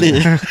punya Oh, kau boleh.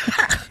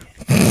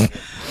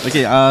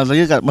 Okay,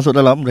 saya masuk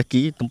dalam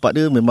Reki. Tempat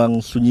dia memang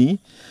sunyi.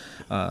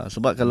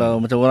 Sebab kalau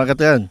macam orang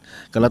kata kan,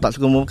 kalau tak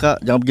suka memekak,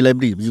 jangan pergi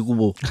library, pergi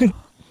kubur.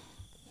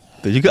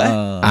 Betul juga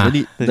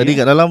Jadi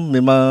kat dalam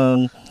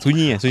memang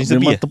sunyi sepi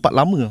memang tempat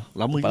lama.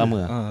 Tempat lama.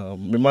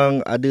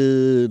 Memang ada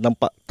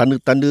nampak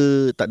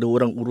tanda-tanda tak ada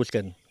orang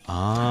uruskan.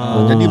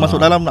 Jadi Jadi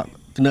masuk dalam nak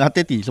kena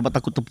hati-hati sebab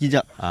takut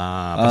terpijak.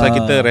 pasal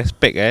kita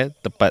respect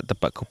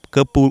tempat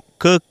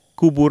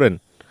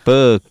kekuburan.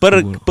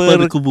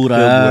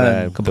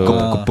 Perkuburan.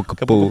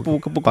 Kepu.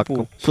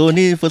 So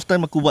ni first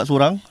time aku buat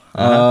seorang.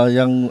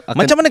 Yang akan,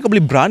 Macam mana kau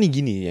boleh berani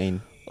gini, Ain?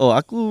 Oh,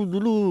 aku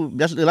dulu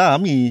biasalah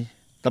Ami.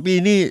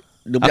 Tapi ni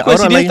dia punya Aku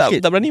aura lain tak,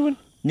 sikit. tak berani pun.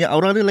 Ni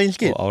aura dia lain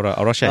sikit.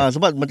 Aura shy.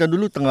 Sebab macam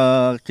dulu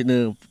tengah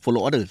kena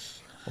follow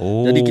orders.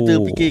 Jadi kita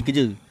fikir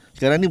kerja.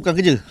 Sekarang ni bukan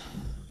kerja.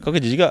 Kau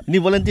kerja juga? Ni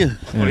volunteer.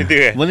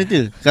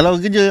 Volunteer Kalau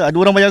kerja ada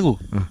orang bayar aku.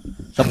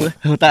 Siapa?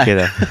 Tak. Okay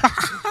dah.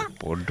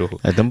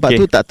 Bodoh. Tempat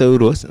tu tak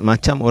terurus,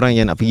 macam orang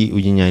yang nak pergi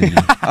uji nyali.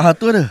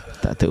 Tu ada.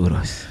 Tak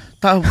terurus.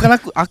 Tak, bukan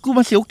aku. Aku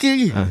masih okey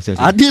lagi. Okay.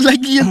 Ada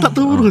lagi yang tak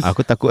terurus.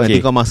 Aku takut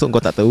nanti kau masuk kau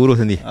tak terurus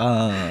nanti.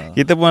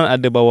 Kita pun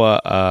ada bawa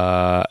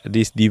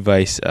this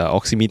device,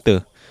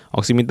 oximeter.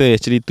 Oximeter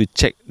actually to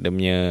check dia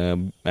punya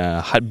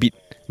heartbeat,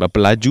 berapa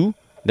laju.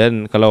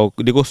 Dan kalau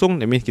dia kosong,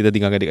 that means kita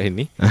tinggalkan dekat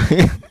sini.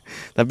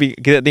 Tapi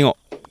kita tengok,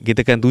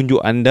 kita akan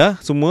tunjuk anda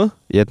semua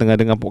yang tengah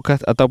dengar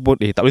podcast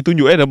ataupun tak boleh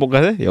tunjuk dalam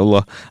podcast ya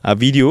Allah,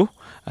 video.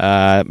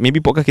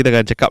 Maybe podcast kita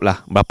akan check up lah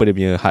berapa dia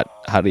punya heart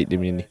rate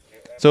dia punya ni.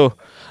 So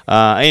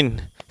Ain,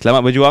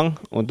 selamat berjuang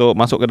untuk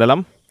masuk ke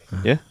dalam.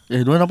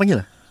 Diorang nak panggil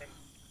lah.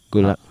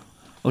 Good luck.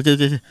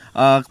 Okay.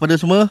 Kepada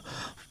semua,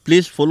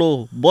 please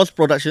follow Boss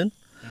Production.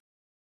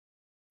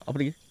 Apa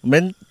lagi?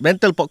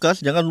 Mental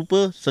Podcast. Jangan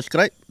lupa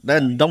subscribe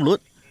dan download.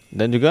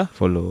 Dan juga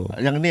follow.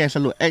 Yang ni yang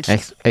selalu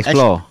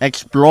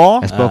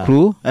Explore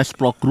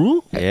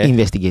Crew. Yeah.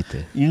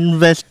 Investigator.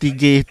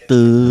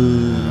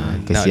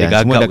 Kesian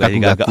semua dah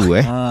kaku-kaku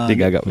Dia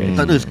gagap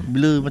Tak ada.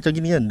 Bila macam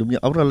gini kan, dia punya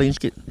aura lain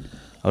sikit.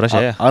 Aura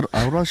shy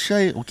Aura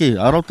shy. Okay,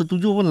 aura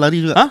tertuju pun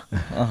lari juga.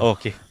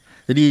 Okay.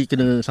 Jadi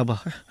kena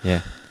sabar.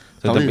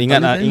 So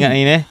ingat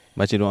ni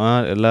baca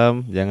doa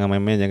dalam, jangan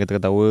main-main, jangan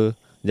ketawa-ketawa,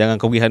 jangan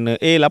kau pergi sana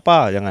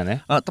lapar, jangan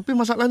Tapi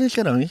masalah ni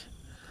sekarang ni,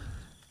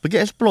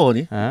 pergi explore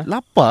ni,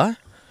 lapar.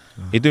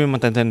 Itu memang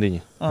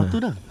tanda-tandanya. Tu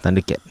dah.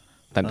 Tanda cat.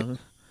 Tanda.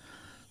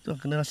 Tu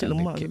kena nasi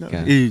lemak kek juga.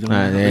 kan.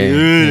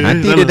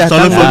 Nanti dia dah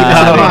tahu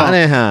lemak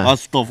ni.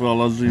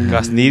 Astaghfirullahalazim.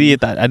 Kau sendiri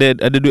tak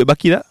ada duit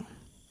baki tak?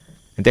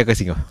 Nanti aku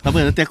kasih kau. Tak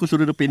apa, nanti aku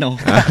suruh dia pay now.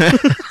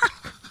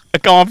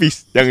 Account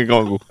Hafiz, jangan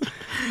account aku.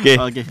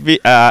 Okay.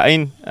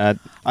 Ain,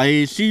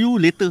 I see you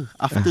later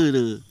after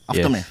the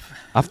aftermath.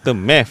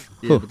 Aftermath.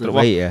 Betul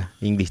baik lah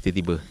English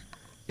tiba-tiba.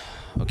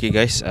 Okay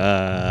guys,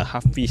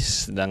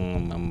 Hafiz sedang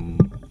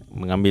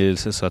mengambil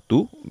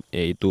sesuatu,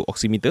 iaitu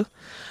oximeter.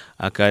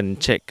 Akan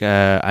check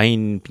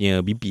Ain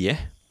punya BP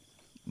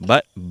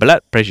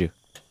blood pressure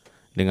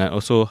dengan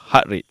also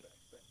heart rate.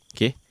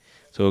 Okay,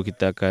 so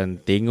kita akan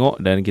tengok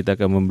dan kita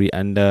akan memberi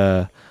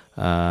anda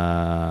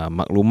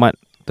maklumat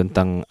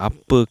tentang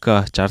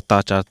apakah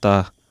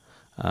carta-carta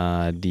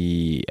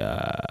di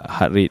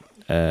heart rate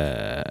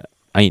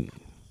Ain.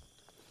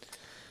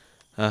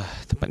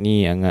 Tempat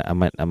ni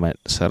amat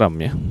seram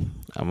ya.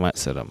 Amat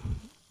seram.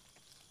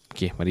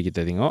 Okey, mari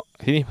kita tengok.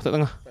 Sini, masuk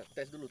tengah.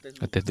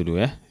 Test dulu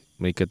ya.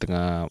 Mereka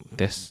tengah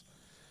test.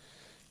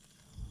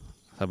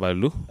 Sabar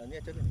dulu.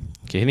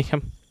 Okey, ni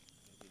kam.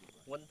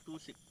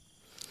 126.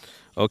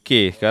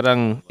 Okey,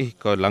 sekarang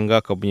kau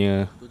langgar kau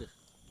punya.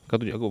 Kau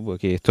tunjuk aku apa?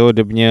 Okey, so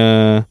dia punya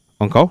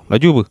kau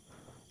laju apa?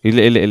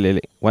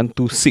 Relax.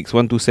 126,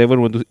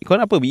 127, 127. Kau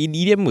nak apa?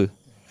 EDM apa?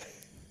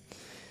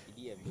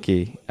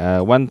 Okay,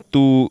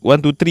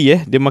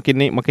 123 dia makin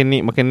naik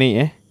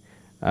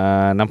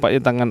nampaknya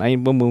tangan Ain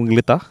pun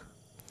menggeletar.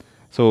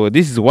 So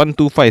this is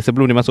 125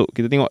 sebelum dia masuk.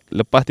 Kita tengok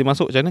lepas dia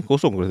masuk macam mana,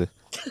 kosong aku rasa.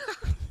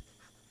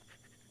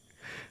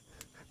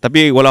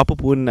 Tapi walau apa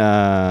pun,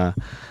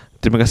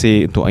 terima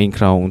kasih untuk Ain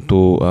Crown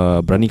untuk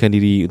beranikan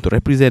diri untuk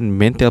represent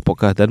Mental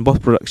Podcast dan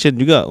Boss Production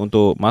juga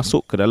untuk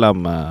masuk ke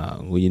dalam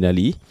uji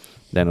nyali.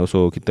 Dan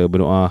also kita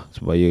berdoa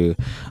supaya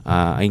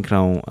Ain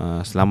Crown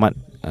selamat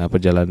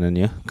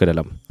perjalanannya ke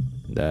dalam.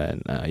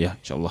 Dan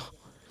insyaAllah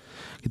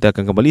kita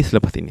akan kembali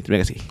selepas ini.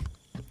 Terima kasih.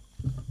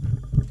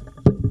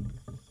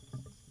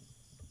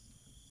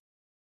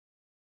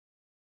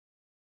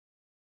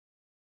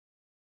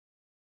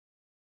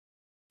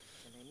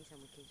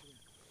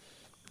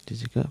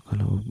 Dia cakap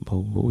kalau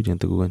bau-bau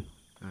jangan tegur kan.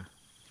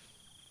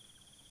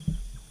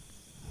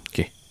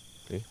 Okay,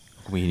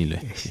 aku main ni lah.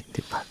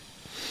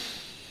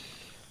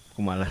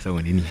 Aku malas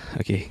sama dia ni.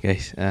 Okay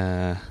guys,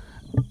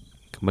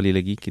 kembali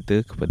lagi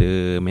kita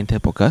kepada Mental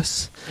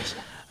Podcast.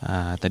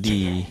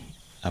 Tadi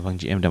Abang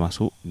GM dah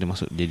masuk. Dia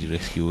masuk jadi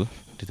rescuer.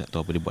 Dia tak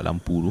tahu apa dia buat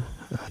lampu tu.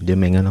 Dia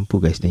main dengan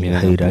lampu guys. Dia main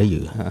hari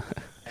raya.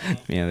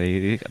 Main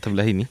raya kat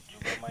sebelah ini.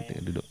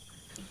 Tengah duduk.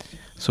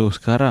 So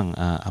sekarang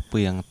apa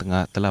yang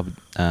telah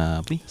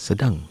apa ni?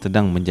 Sedang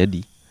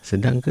menjadi?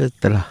 Sedang ke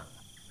telah?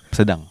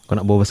 Sedang. Kau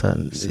nak bawa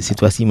pasal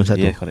situasi masa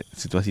tu? Ya, correct.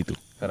 Situasi tu.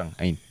 Sekarang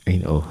Ain.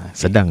 Oh,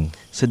 Okay.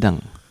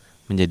 sedang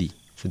menjadi.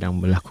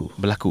 Sedang berlaku.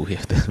 Ya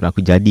betul.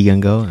 Aku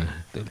jadikan kau.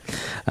 Betul.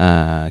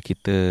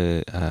 Kita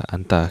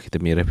hantar kita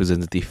punya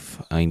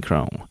representative in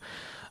Crown.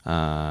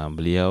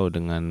 Beliau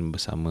dengan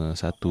bersama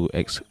satu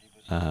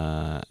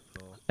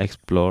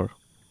explore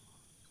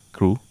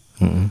crew.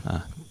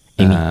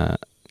 Ini.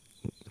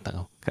 Tak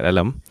tahu kat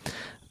dalam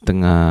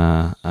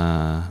tengah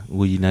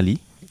uji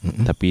nyali.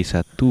 Tapi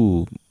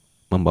satu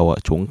membawa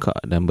congkak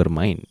dan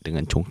bermain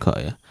dengan congkak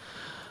ya.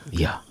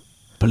 Ya.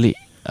 Pelik.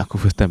 Aku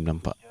first time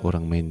nampak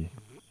orang main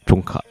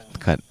congkak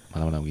dekat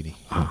malam-malam gini.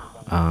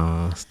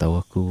 Setahu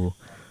aku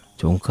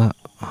congkak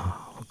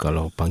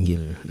kalau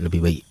panggil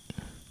lebih baik.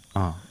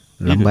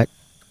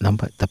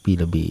 Lambat tapi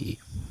lebih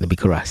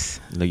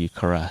keras. Lagi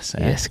keras.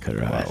 Yes,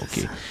 keras. Wow,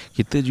 okay.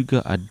 Kita juga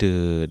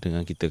ada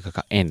dengan kita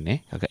Kakak N.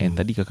 Kakak N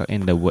tadi Kakak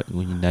N dah buat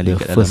uji nyali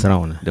kat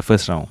dalam. The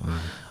first round.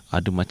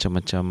 Ada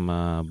macam-macam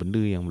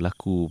benda yang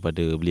berlaku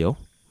pada beliau.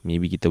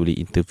 Maybe kita boleh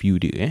interview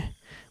dia.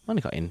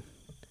 Mana Kak N?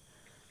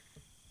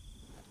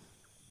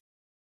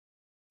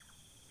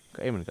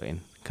 Kak N mana Kak N?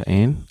 Kak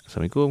N.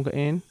 Assalamualaikum Kak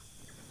N.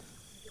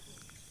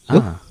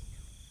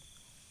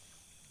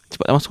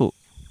 Cepat dah masuk.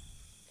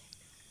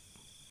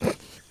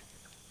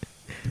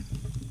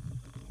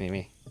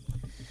 Ni.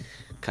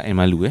 Kak N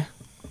malu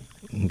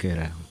Enggak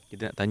lah.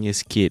 Kita nak tanya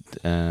sikit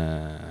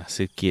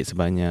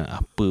sebanyak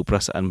apa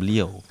perasaan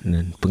beliau.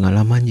 Dan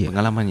pengalamannya,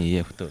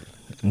 ya betul.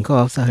 Engkau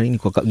asal hari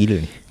ni kau kak gila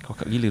ni. Kau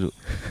kat gila tu.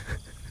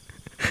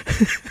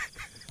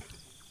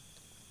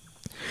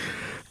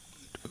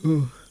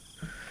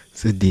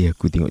 Sedih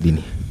aku tengok dia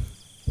ni.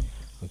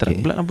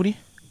 Terang pula lampu ni.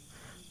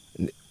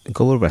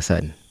 Kau baru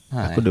perasan.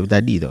 Aku dah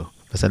tadi tau.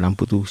 Pasal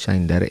lampu tu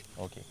shine direct.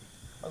 Okey.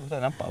 Aku tak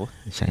nampak apa.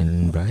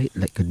 Shine bright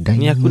like a diamond.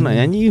 Ni aku nak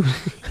nyanyi.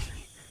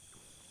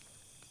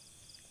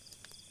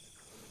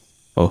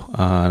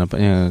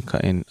 Nampaknya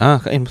Kak N.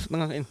 Kak N masuk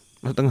tengah Kak N.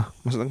 Masuk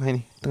tengah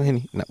ni. Tengah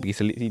ni. Nak pergi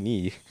selit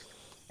sini je.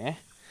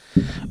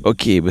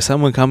 Okey,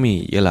 bersama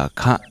kami ialah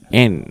Kak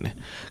N.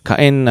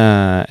 Kak N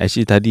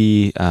actually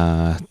tadi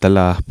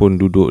telah pun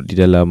duduk di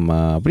dalam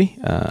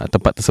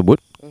tempat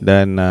tersebut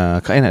dan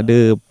Kak N ada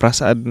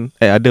perasaan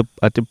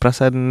ada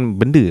perasaan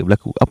benda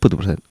berlaku. Apa tu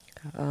perasaan?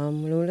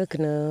 Mula-mula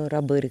kena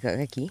rubber dekat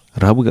kaki.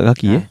 Raba kat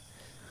kaki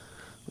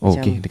Oh,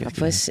 Macam okey, dekat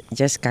first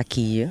just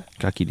kaki je.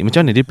 kaki dia.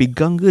 Macam mana dia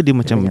pegang ke dia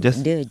macam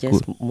Dia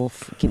just move,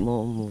 keep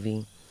more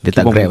moving. Dia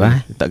tak grab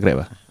Dia tak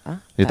grab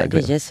Dia tak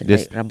grab. Dia just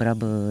like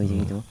rubber-rubber je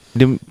gitu.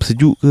 Dia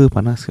sejuk ke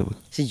panas ke apa?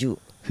 Sejuk.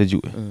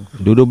 Sejuk.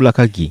 dua-dua belah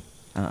kaki.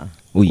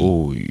 Ui.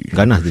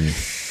 Ganas dia ni.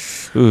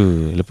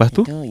 Lepas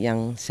tu Itu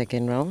yang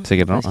second round.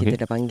 Second round, Kita okay.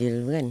 dah panggil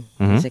kan.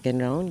 Second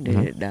round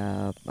dia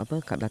dah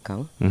kat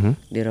belakang.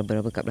 Dia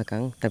rubber-rubber kat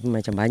belakang tapi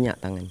macam banyak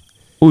tangan.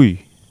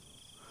 Ui.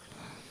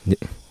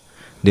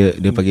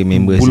 Dia panggil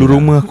member Bulu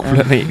rumah aku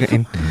pula naik Kak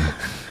N.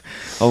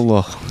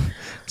 Allah.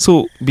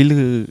 So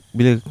bila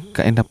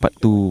Kak N dapat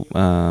tu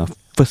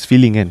first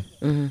feeling kan,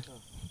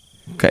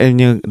 Kak N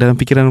nya dalam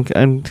fikiran Kak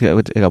N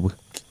cakap apa?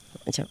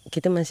 Macam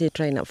kita masih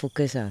try nak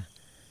fokus lah.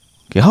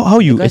 Okay, how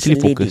you Because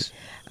actually lady, focus?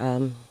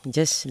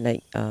 Just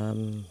like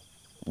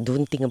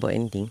don't think about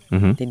anything.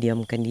 Dia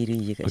diamkan diri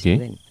je kat Okay.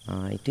 situ kan.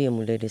 Itu yang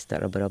mula dia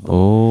start rubber-rubber.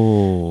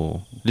 Oh.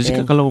 Dia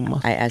cakap kalau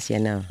I ask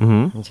Yana,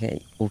 dia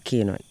cakap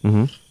okay or not?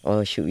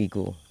 Or should we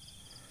go?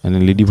 And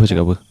then lady pun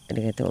cakap apa?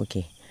 Dia kata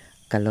okay.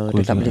 Kalau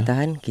dia tak boleh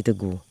tahan, kita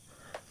go.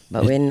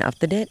 But when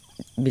after that,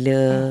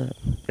 bila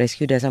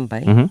rescue dah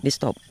sampai, dia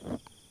stop.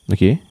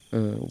 Okay.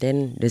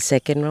 Then the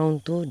second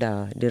round tu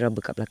dah dia rubber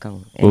kat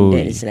belakang. And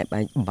that is like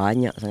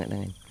banyak sangat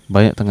tangan.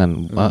 Banyak tangan.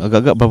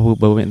 Agak-agak berapa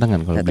banyak tangan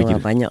kalau Tak tahu boleh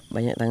lah, kira?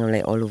 banyak tangan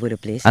like all over the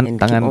place. Tangan And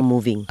keep on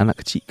moving.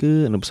 Anak kecil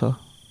ke anak besar?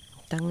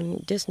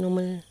 Tangan just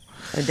normal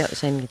adult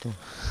sign gitu.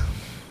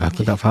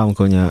 Aku tak faham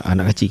kau punya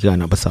anak kecil ke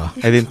anak besar.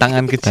 Ada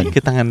tangan kecil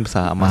ke tangan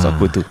besar? Maksud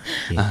aku tu.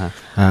 Okay.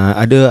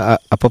 Ada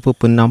apa-apa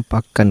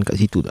penampakan kat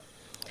situ tak?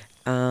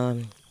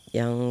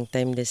 Yang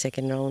time the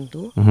second round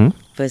tu,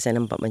 first saya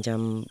nampak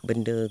macam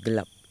benda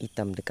gelap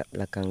hitam dekat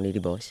belakang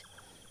Lady Boss.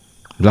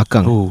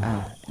 Belakang?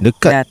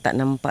 Dekat? Dah tak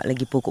nampak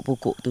lagi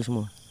pokok-pokok tu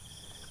semua.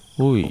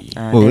 Ui.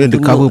 Dia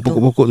cover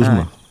pokok-pokok tu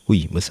semua.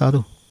 Ui, besar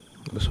tu.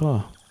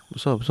 Besar.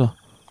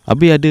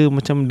 Habis ada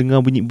macam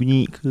dengar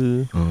bunyi-bunyi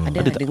ke?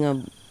 Ada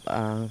dengar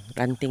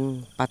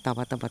ranting patah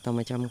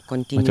macam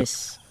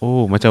continuous.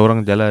 Macam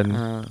orang jalan.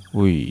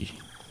 Ui.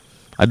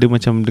 Ada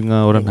macam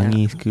dengar orang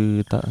nangis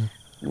ke tak?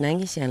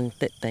 Nangis yang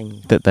third time.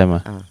 Third time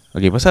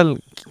Okay, pasal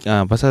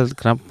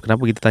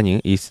kenapa kita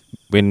tanya is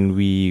when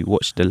we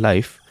watch the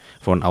live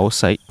from our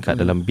side kat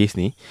dalam base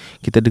ni,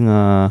 kita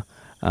dengar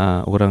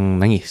orang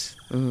nangis.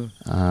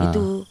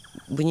 Itu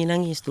bunyi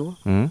nangis tu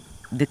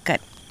dekat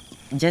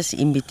just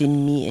in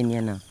between me and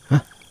Yana.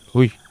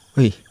 Ui.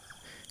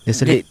 Dia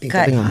selit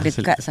kat tengah.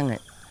 Dekat sangat.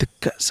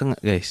 Dekat sangat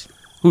guys.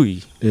 Ui.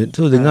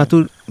 So dengar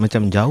tu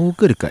macam jauh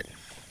ke dekat?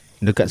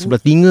 Dekat sebelah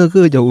telinga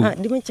ke jauh?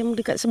 Dia macam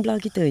dekat sebelah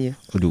kita je.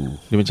 Aduh.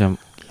 Dia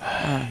macam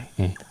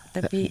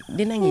Tapi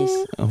dia nangis.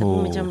 Tapi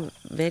Oh. macam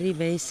very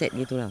very sad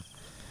gitulah.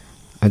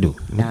 Aduh.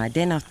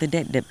 Then after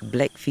that that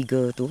black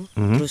figure tu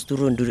terus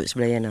turun duduk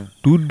sebelah Yana.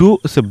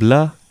 Duduk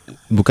sebelah.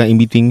 Bukan in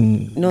between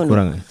No,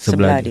 korang.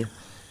 sebelah dia.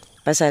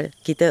 Pasal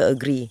kita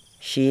agree.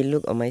 She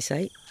look on my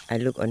side, I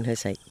look on her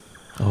side.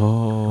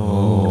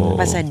 Oh.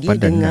 Pasal dia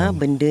padan dengar lah.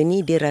 benda ni,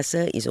 dia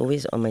rasa is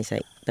always on my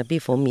side. Tapi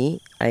for me,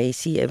 I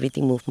see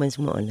everything movement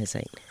semua on her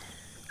side.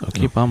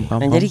 Okay, faham.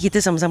 Dan jadi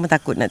kita sama-sama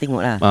takut nak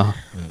tengok lah.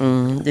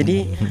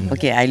 Jadi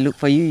okay, I look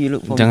for you, you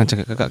look for Jangan me.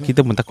 cakap kakak. Kita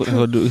pun takut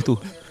kalau duduk itu.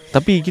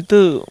 Tapi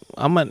kita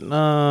amat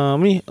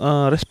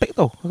respect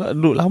tau. Kakak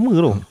duduk lama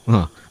tau.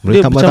 Boleh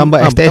Dia tambah-tambah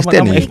macam,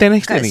 extend ni. extend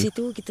Kat ni.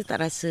 situ kita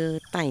tak rasa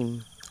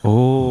time.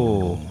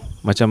 Oh.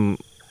 Macam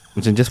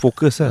just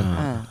fokus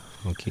lah.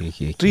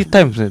 Okay. 3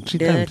 times. 3 The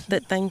times.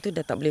 third time tu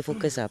dah tak boleh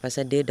fokus lah.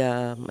 Pasal dia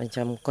dah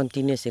macam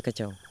continuous dia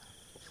kacau.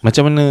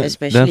 Macam mana dalam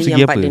Especially segi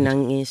yang apa? part dia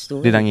nangis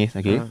tu. Dia nangis,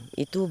 okay.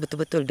 Itu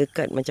betul-betul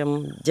dekat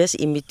macam just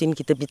in between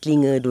kita punya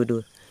telinga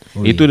dua-dua.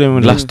 Itu dia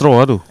last straw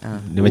lah tu.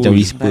 Dia macam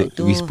Sebab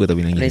tu whisper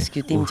tapi nangis.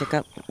 rescue team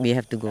cakap we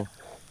have to go.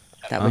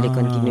 Tak boleh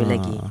continue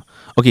lagi.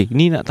 Okay,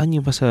 ni nak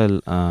tanya pasal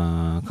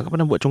kakak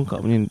pernah buat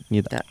congkak punya ni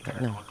tak? Tak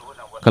pernah.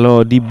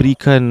 Kalau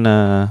diberikan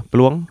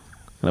peluang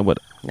nak buat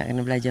tak? Nak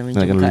kena belajar Nak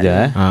mencongkak. kena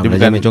belajar dulu. dia Belajar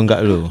bukan main congkak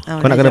dulu. Kau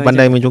nak belajar kena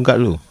pandai main congkak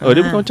dulu. Oh,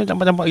 dia bukan macam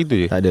campak-campak gitu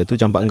je. Tak ada, tu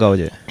campak kau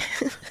je.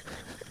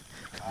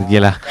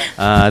 Okeylah.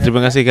 Terima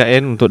kasih Kak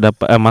En untuk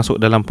dapat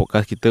masuk dalam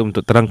podcast kita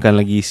untuk terangkan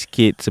lagi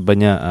sikit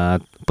sebanyak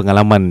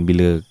pengalaman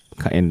bila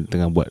Kak En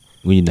tengah buat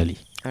Ngunyi Nali.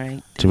 Alright.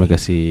 Terima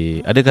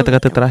kasih. Ada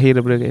kata-kata terakhir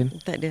daripada Kak En?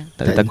 Tak ada.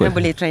 Tak ada takut.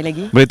 Boleh try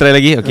lagi? Boleh try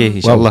lagi?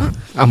 Okey, insyaAllah.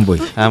 Amboi.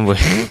 Amboi.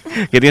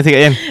 Okay, terima kasih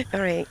Kak En.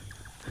 Alright.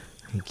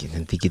 Okay,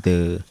 nanti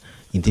kita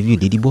interview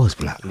Lady Boss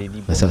pula.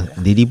 Pasal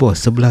Lady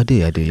Boss sebelah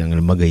dia ada yang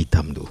lembaga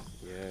hitam tu.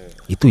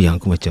 Itu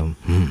yang aku macam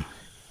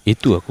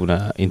Itu aku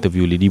nak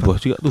interview Lady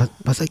Boss juga tu.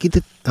 Pasal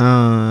kita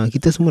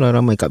kita semua lah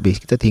ramai kat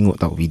base. Kita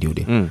tengok tahu video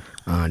dia.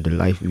 The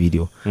live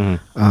video.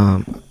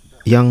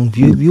 Yang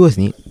viewers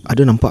ni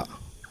ada nampak.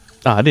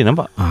 Ada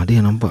nampak? Ada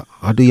yang nampak.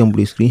 Ada yang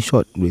boleh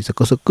screenshot, boleh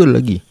circle-circle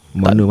lagi.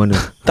 Mana-mana.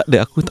 Tak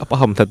ada, aku tak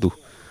faham satu.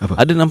 Apa?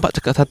 Ada nampak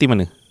cakap hati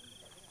mana?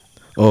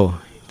 Oh,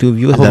 tu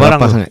viewers Apa dah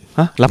barang lapar tu? sangat.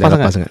 Lapar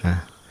Dah sangat?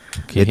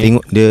 Dia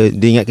tengok dia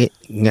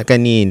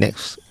ingatkan ni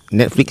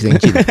Netflix yang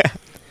chill.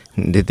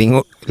 Dia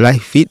tengok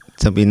live feed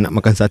sambil nak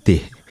makan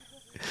sate.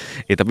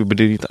 Tapi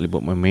benda ni tak boleh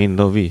buat main-main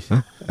tau Fiz.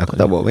 Aku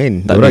tak bawa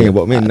main. Tak Orang ada. yang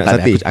bawa main nak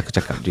Tak ada, sate. Aku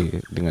cakap je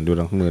dengan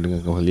diorang semua,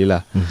 dengan kau Halil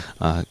lah.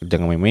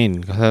 Jangan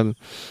main-main. Pasal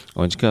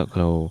orang cakap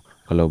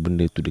kalau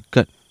benda tu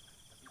dekat,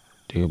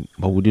 dia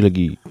bau dia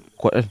lagi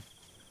kuat kan.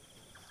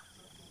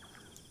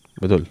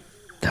 Betul?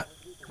 Tak.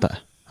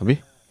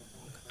 Habis?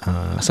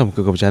 Asal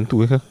muka kau macam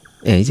hantu ke?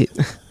 Is it?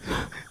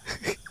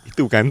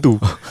 Itu bukan hantu.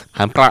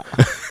 Hamprak.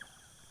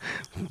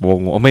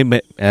 Bohong.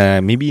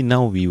 Maybe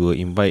now we will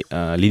invite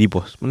Lady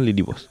Boss. Mana Lady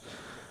Boss?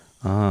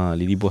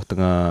 Lady Boss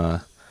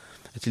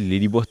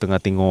tengah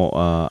tengok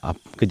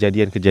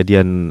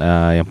kejadian-kejadian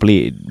yang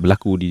pelik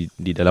berlaku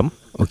di dalam.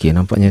 Okay,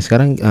 nampaknya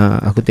sekarang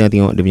aku tengah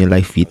tengok dia punya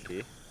live feed.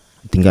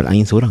 Tinggal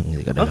Ain seorang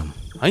je kat dalam.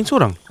 Ain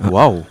seorang?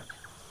 Wow.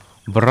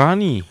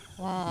 Berani.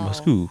 Wow.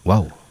 Bosku.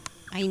 Wow.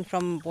 Ain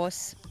from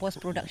Boss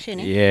Production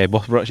Yeah,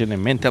 Boss Production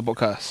and Mental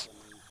Podcast.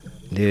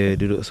 Dia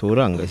duduk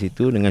seorang kat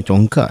situ dengan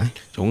congkak.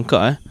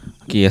 Congkak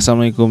Okay,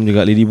 Assalamualaikum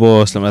juga Lady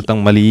Boss. Selamat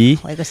datang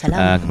kembali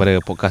Waalaikumsalam. kepada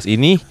podcast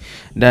ini.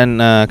 Dan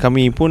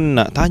kami pun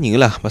nak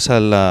tanyalah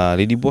pasal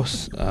Lady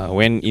Boss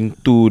went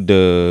into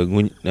the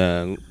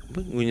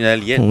Ngunyi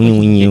Nali kan?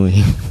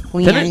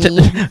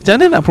 Macam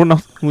mana nak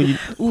pronounce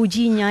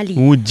Uji nyali.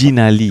 Ngunyi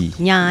Nali?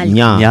 Nyali.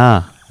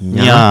 Nya.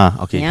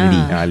 Okay, Nya.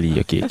 Nali.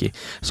 Okay.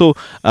 So,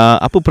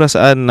 apa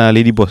perasaan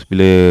Lady Boss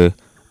bila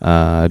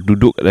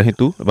duduk kat dalam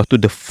itu, lepas tu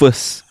the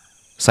first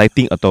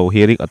sighting atau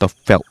hearing atau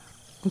felt?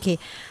 Okay.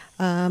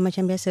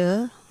 Macam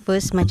biasa,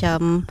 first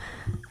macam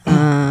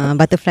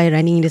butterfly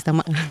running in the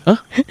stomach.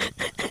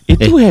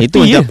 Itu happy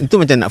Itu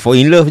macam nak fall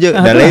in love je.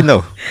 Dah lain tau.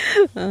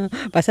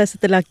 Pasal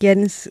setelah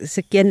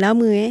sekian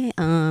lama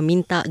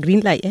minta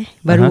green light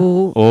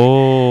baru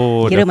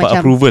kira dapat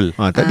macam approval.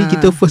 Tadi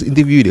kita first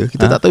interview dia,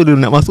 kita tak tahu dia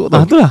nak masuk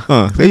tau. Itulah.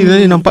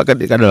 Saya nampak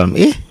kat dalam.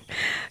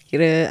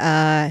 kira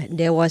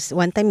there was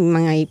one time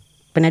memang I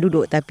pernah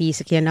duduk tapi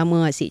sekian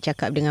lama asyik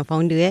cakap dengan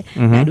founder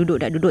nak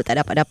duduk tak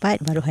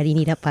dapat baru hari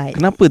ni dapat.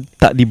 Kenapa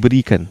tak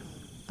diberikan?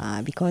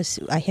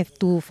 Because I have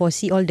to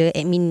foresee all the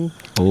admin.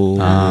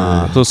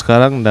 So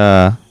sekarang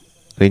dah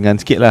ringan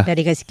sikit lah. Dah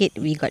dengan sikit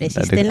we got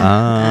assistant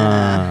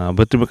lah.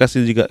 Berterima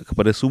kasih juga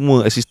kepada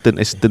semua assistant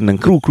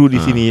dan kru-kru di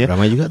sini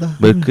Ramai juga tau.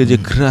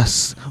 bekerja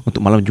keras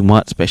untuk malam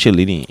Jumaat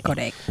special ini.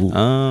 Correct.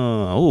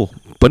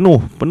 Penuh.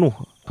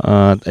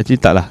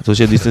 Actually tak lah,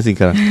 social distancing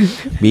sekarang.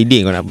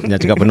 Bedek kau nak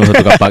cakap penuh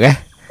satu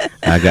kapak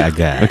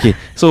agak-agak. Okay,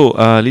 so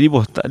Lady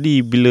Boss, tadi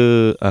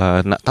bila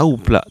nak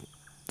tahu pula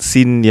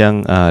scene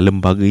yang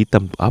lembaga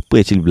hitam tu, apa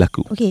actually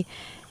berlaku? Okay.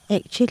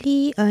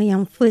 Actually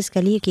yang first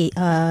kali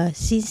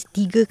since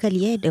 3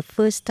 kali the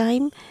first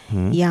time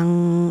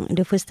yang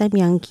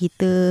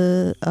kita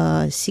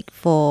seek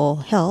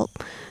for help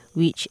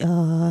which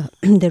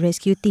the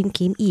rescue team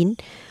came in,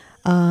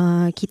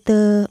 I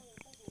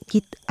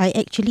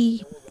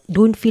actually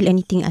don't feel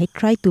anything. I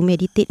try to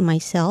meditate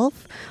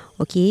myself,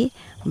 okay,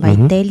 by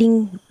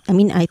telling,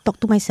 I talk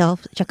to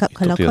myself, cakap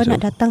kalau to kau yourself.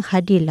 nak datang,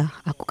 hadirlah,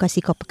 aku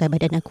kasih kau pakai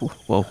badan aku.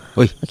 Wow.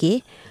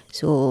 Okay,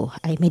 so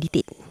I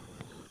meditate.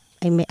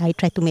 I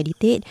try to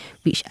meditate,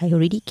 which I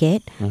already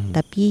get,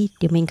 tapi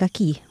dia main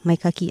kaki. My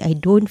kaki, I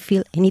don't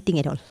feel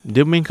anything at all.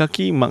 Dia main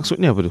kaki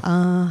maksudnya apa tu?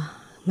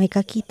 My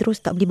kaki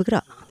terus tak boleh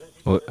bergerak.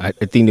 Oh,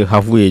 I think dia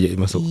halfway je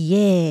masuk.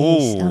 Yes.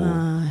 Oh.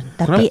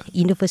 Tapi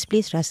in the first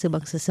place rasa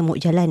bangsa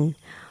semut jalan.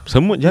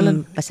 Semut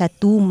jalan. Pasal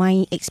tu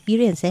my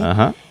experience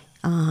Aha.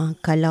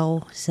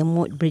 kalau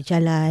semut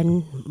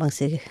berjalan,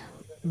 bangsa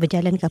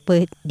berjalan ke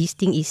apa, this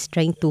thing is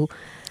trying to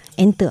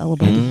enter our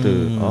body.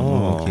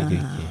 Oh.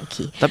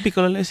 Okay. Tapi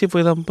kalau let's say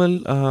for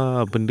example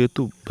benda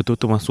tu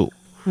betul-betul masuk,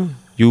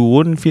 you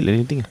won't feel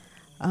anything?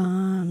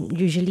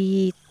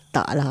 Usually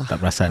tak lah. Tak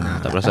perasan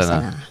lah. Tak perasan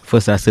lah.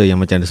 First rasa yang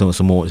macam ada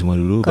semut-semut semua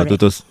dulu. Lepas tu Correct.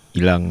 terus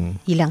hilang.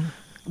 Hilang.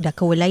 Dah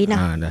kawan lain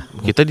lah. Dah.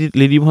 Okay, tadi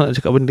Lady Moh nak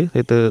cakap benda.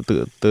 Saya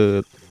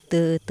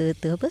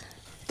Apa?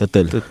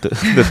 Turtle.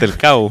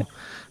 terkau.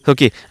 So,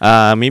 okay,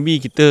 maybe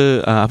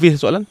kita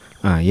Hafiz soalan?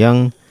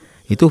 Yang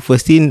itu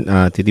first scene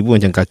tiba-tiba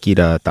macam kaki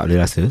dah tak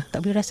boleh rasa.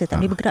 Tak boleh rasa, tak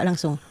boleh bergerak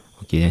langsung.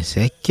 Okay, yang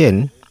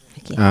second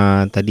Okay.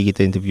 tadi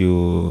kita interview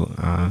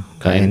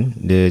Kak Ann.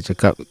 Dia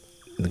cakap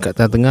dekat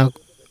tengah-tengah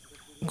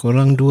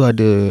korang dua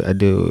ada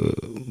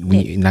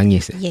bunyi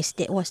nangis. Yes,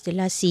 that was the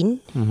last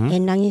scene.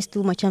 And nangis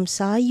tu macam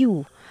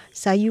sayu.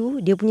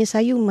 Dia punya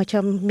sayu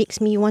macam makes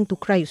me want to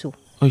cry so.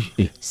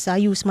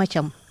 Sayu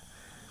semacam.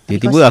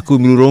 Tiba-tiba aku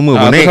bulu roma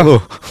pun naik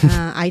tu.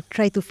 I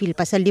try to feel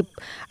pasal dia,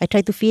 I try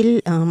to feel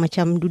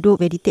macam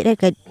duduk meditate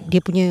kan,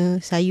 dia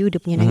punya sayu,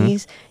 dia punya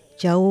nangis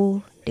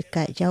jauh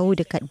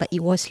dekat, but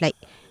it was like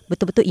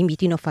betul-betul in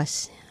between of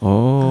us.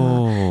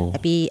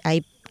 Tapi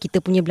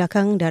kita punya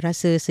belakang dah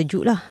rasa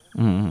sejuk lah.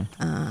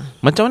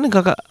 Macam mana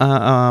kakak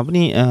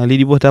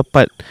Lady Boh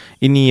dapat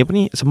ini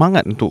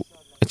semangat untuk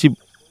actually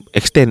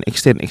extend.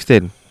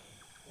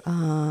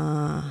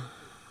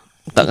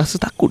 Tak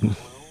rasa takut?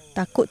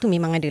 Takut tu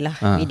memang ada lah.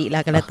 Medik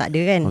lah kalau tak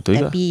ada kan.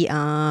 Tapi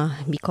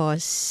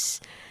because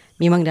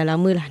memang dah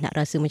lama lah nak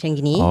rasa macam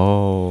gini.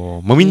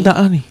 Meminta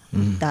lah ni.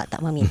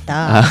 Tak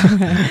meminta.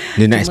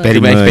 Dia nak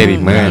eksperimen.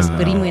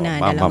 Eksperimen lah.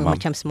 Dah lama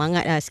macam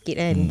semangat lah sikit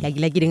kan.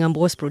 Lagi-lagi dengan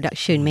Boss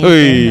Production,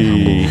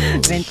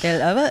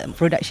 mental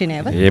production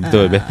Ya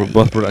betul.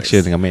 Boss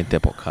Production dengan Mental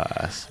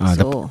Podcast.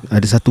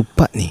 Ada satu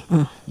part ni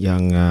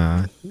yang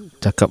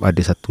cakap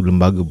ada satu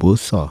lembaga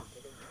besar.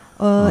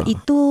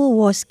 Itu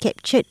was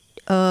captured.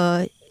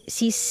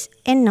 Sis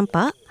N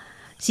nampak.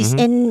 Sis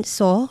N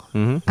saw.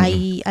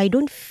 I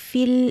don't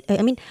feel,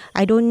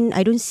 I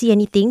don't see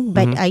anything,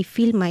 but I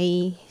feel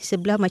my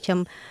sebelah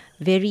macam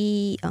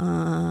very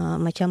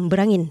macam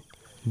berangin.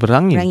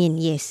 Berangin,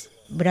 yes.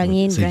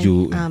 Berangin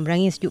Sejuk.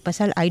 Berangin sejuk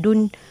pasal I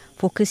don't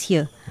focus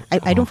here.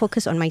 I don't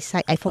focus on my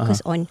side. I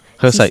focus on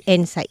her Sis side.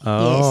 N side.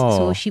 Yes.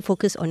 So she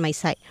focus on my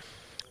side,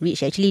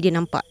 which actually dia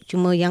nampak.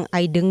 Cuma yang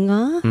I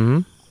dengar,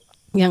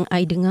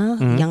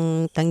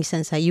 yang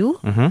tangisan sayu,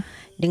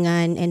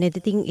 dengan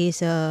another thing is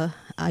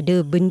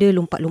ada benda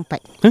lompat-lompat.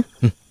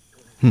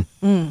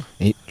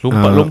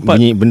 Lompat-lompat.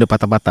 Bunyi benda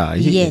patah-patah.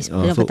 Yes,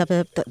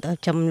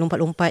 macam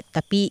lompat-lompat.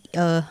 Tapi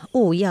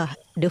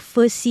the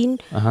first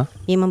scene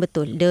memang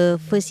betul. The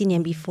first scene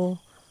yang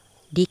before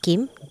they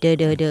came,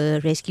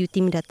 the rescue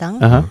team datang.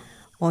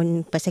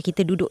 Pasal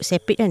kita duduk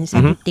separate kan,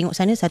 satu tengok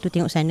sana, satu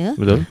tengok sana.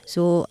 Betul.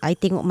 So I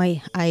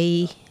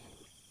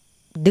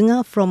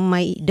dengar from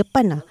my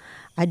depan lah,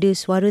 ada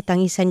suara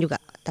tangisan juga.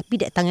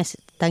 Tapi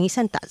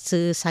tangisan tak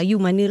sesayu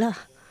manalah.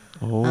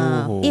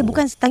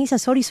 Bukan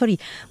tangisan, sorry.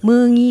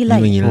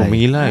 Mengilai.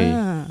 Mengilai.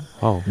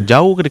 Wow.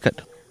 Jauh ke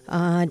dekat?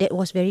 That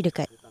was very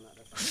dekat.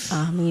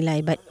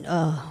 Mengilai. But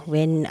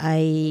when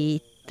I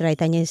try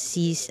tanya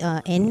sis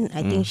N,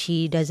 I think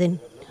she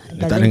doesn't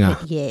tak dengar.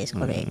 Yes,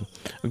 correct.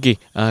 Okay,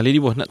 Lady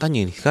Boh nak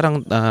tanya ni.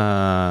 Sekarang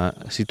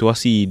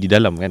situasi di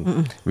dalam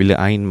kan, bila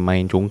Ain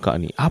main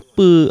congkak ni,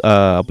 apa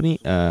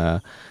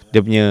dia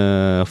punya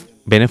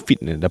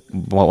benefit ni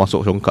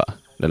masuk congkak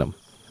dalam?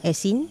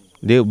 As in?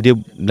 Dia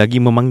lagi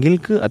memanggil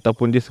ke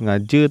ataupun dia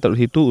sengaja taruh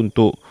situ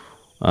untuk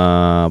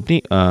nak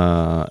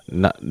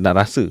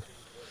rasa?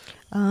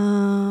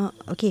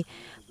 Okay.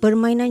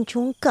 Permainan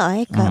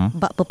congkak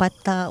bab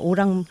pepatah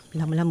orang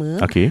lama-lama.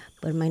 Okay.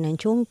 Permainan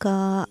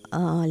congkak,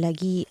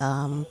 lagi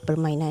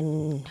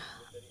permainan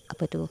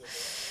apa tu?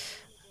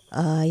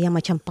 Yang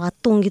macam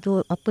patung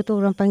gitu, apa tu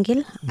orang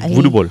panggil?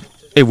 Voodoo ball.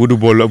 Voodoo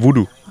ball lah,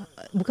 voodoo.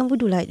 Bukan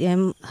voodoo lah,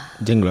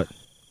 Jenglot.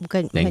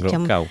 Bukan, Jenglot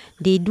macam kau.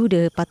 they do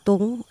the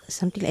patung,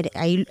 something like that.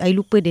 I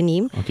lupa the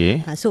name.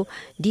 Okay. So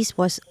this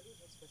was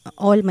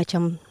all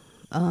macam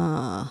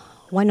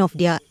one of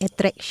their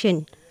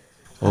attraction.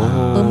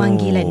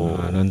 Pemanggilan.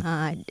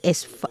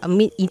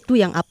 Itu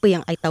yang apa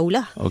yang I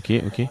tahulah.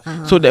 Okay.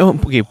 So that one,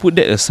 put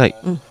that aside.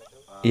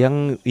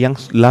 Yang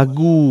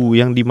lagu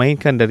yang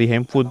dimainkan dari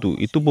handphone tu,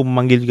 itu pun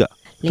memanggil juga.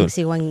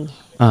 Lengsir Wangi.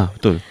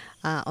 Betul.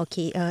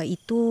 Okay.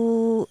 Itu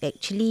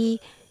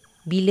actually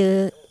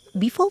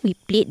before we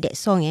played that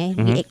song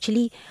we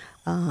actually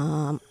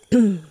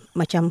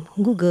macam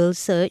Google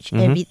search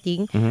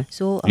everything.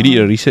 So You did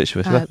a research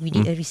first lah. we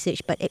did a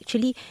research, but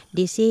actually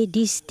they say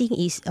this thing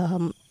is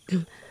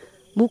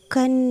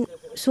bukan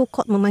so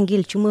called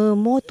memanggil, cuma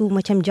more to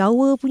macam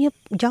Jawa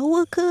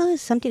ke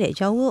something like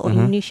Jawa or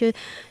Indonesia,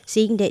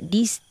 saying that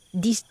this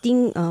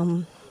thing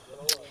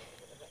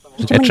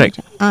Attract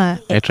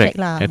lah. Attract,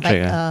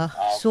 But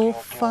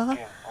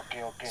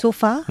so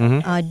far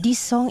this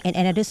song and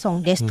another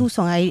song, there's two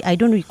song, I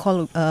don't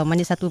recall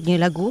mana satu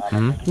punya lagu,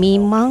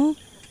 memang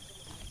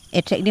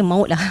attract dia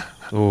maut lah.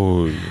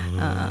 Oh,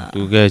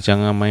 tu guys,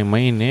 jangan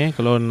main-main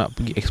kalau nak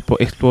pergi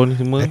explore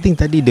ni semua. I think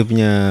tadi dia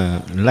punya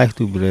live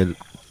tu bila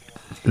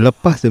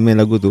lepas dia main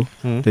lagu tu,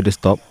 dia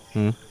stop.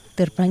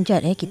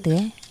 Terperanjat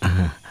kita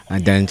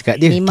Jangan cakap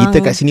dia. Memang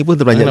kita kat sini pun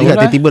terperanjat juga.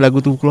 Tiba-tiba lagu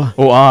tu keluar.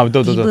 Oh,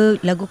 betul. Tiba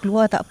lagu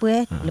keluar tak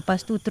apa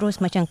lepas tu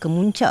terus macam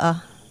kemuncak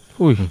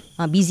Ui.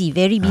 busy,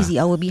 very busy.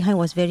 Our behind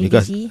was very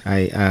Because busy.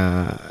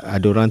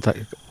 ada orang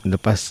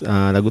lepas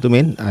lagu tu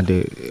main, ada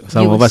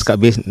some of us kat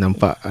base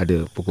nampak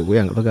ada pokok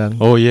goyang kat belakang.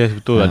 Oh yes,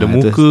 betul. Ada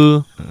muka.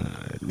 Terus,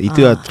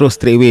 itu terus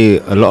straight away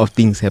a lot of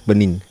things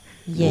happening.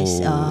 Yes,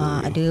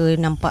 ada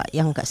nampak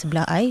yang kat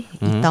sebelah I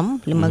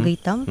hitam, lembaga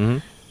hitam.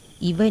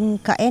 Even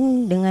Kak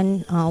N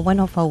dengan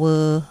one of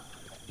our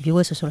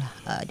viewers also lah,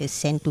 they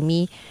send to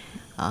me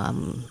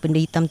benda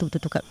hitam tu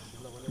betul-betul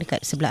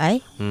dekat sebelah I,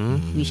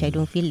 which I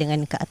don't feel.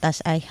 Dengan kat atas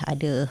I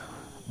ada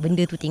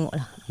benda tu, tengok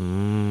lah.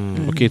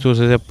 Okay, so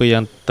sesiapa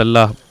yang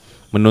telah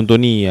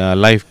menontoni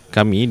live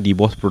kami di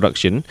Boss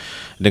Production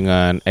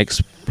dengan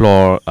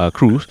Explore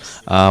Cruise,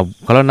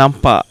 kalau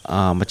nampak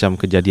macam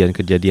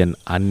kejadian-kejadian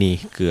aneh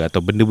ke atau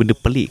benda-benda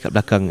pelik kat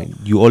belakang,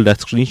 you all dah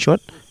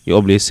screenshot, you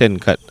all boleh send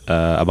kat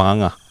Abang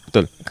Angah.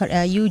 Betul.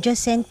 You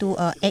just send to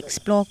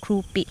Explore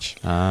Crew page.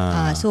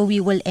 So we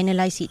will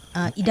analyse it.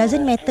 It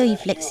doesn't matter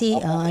if let's say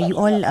you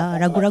all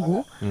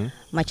ragu-ragu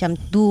macam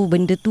tu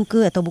benda tu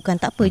ke atau bukan,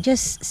 tak apa,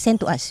 just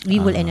send to us. We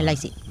will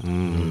analyse it.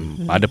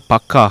 Ada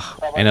pakar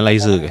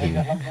analyzer kat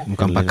sini.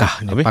 Bukan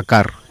pakar,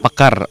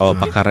 Pakar.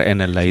 Pakar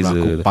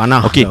analyzer.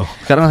 Panah. Okay,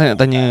 sekarang saya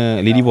nak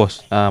tanya Lady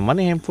Boss, mana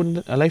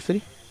handphone live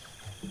tadi?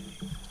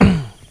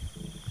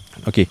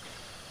 Okay,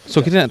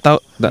 so kita nak tahu,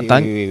 nak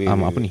tanya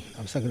apa ni?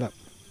 Apa gelap?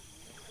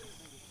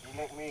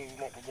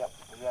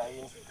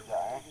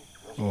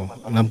 Oh,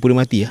 lampu dia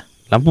mati ya?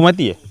 Lampu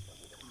mati ya?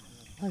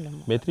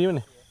 Alamak, Bateri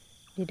mana?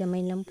 dia dah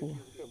main lampu.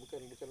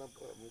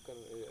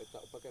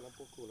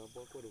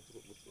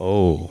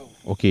 Oh,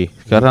 okay.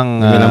 Sekarang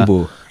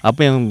lampu. apa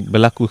yang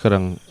berlaku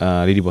sekarang,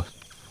 Lady Boss?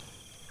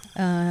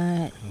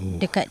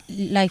 Dekat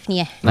live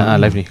ni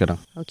Live ni sekarang.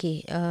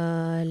 Okay,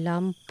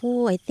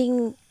 lampu I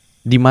think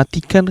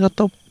Dimatikan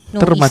atau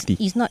termati?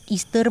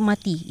 It's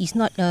termati. It's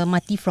not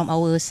mati from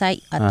our side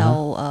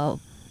atau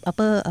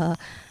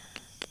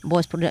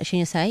Boss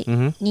Production side.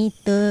 Ni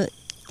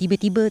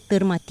tiba-tiba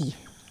termati.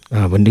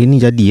 Benda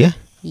ni jadi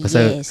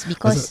Yes,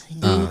 because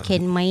they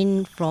can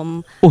main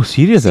from Oh,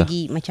 serius ah?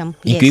 segi macam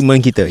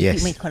equipment kita, yes.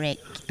 Equipment, correct.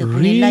 Kita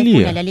punya live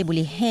pun alih-alih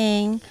boleh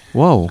hang.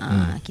 Wow.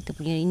 Kita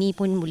punya ini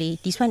pun boleh.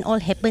 This one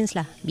all happens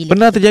lah. Bila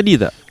Pernah terjadi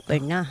tak?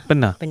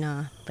 Pernah.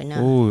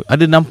 Oh,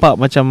 ada nampak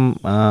macam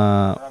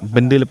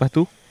benda lepas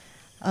tu?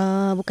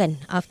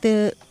 Bukan.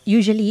 After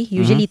usually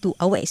to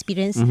our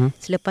experience,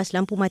 selepas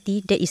lampu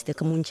mati, that is the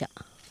kemuncak.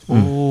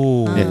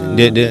 Oh.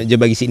 Dia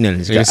bagi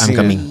signal, cakap I'm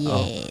coming.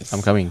 Yes.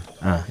 I'm coming.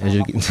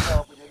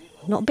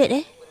 Not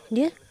bad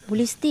dia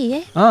boleh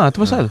stay Tu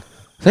pasal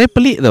saya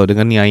pelik tau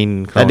dengan ni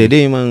Ain Crown. Ada,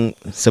 dia memang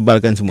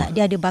sebarkan semua. Tak,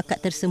 dia ada bakat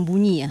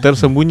tersembunyi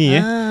Tersembunyi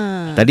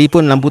Tadi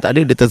pun lampu tak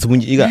ada, dia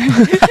tersembunyi juga.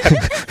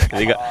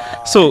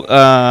 So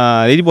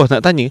Lady Boss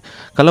nak tanya,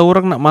 kalau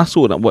orang nak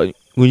masuk, nak buat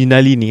uji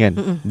nyali ni kan,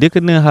 dia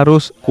kena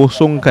harus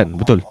kosongkan,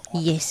 betul?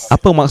 Yes.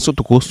 Apa maksud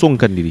tu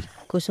kosongkan diri?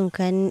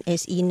 Kosongkan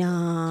as in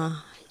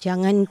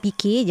jangan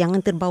fikir,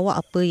 jangan terbawa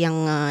apa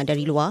yang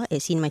dari luar,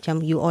 as in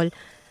macam you all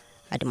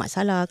ada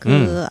masalah ke,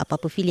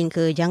 apa-apa feeling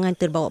ke, jangan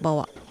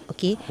terbawa-bawa.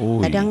 Okay.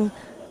 Kadang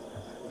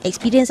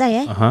experience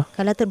saya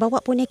kalau terbawa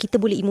pun kita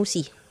boleh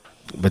emosi.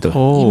 Betul.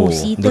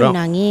 Emosi tu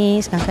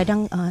nangis,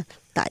 kadang-kadang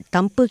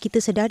tanpa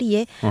kita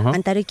sedari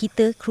antara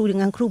kita kru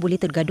dengan kru boleh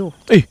tergaduh.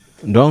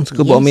 Diorang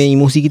suka bawa main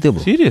emosi kita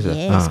pun. Serius lah?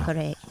 Yes,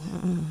 correct.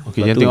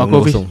 Okay, jangan tengok aku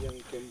habis.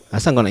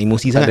 Asal kau nak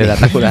emosi sangat ni?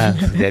 Takut lah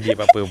jadi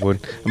apa-apa pun.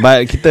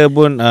 But kita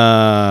pun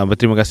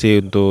berterima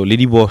kasih untuk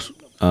Lady Boss,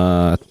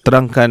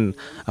 terangkan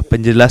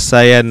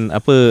penjelasan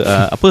apa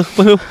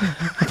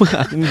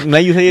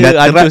Melayu saya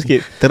hancur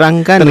sikit.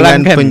 Terangkan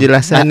dengan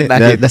penjelasan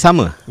dah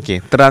sama. Okey,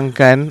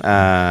 terangkan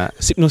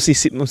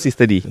hipnosis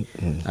tadi.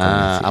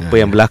 Apa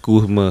yang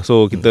berlaku semua.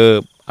 So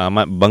kita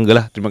amat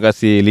banggalah. Terima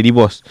kasih Lady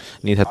Boss.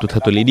 Ni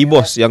satu-satu Lady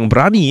Boss yang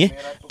berani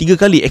 3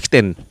 kali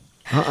extend.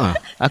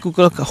 Aku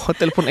kalau kat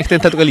hotel pun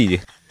extend 1 kali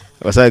je.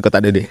 Pasal kau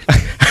tak ada dia.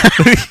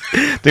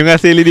 Terima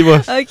kasih Lady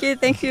Boss. Okay,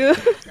 thank you.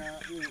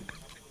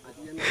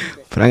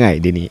 Perangai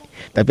dia ni.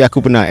 Tapi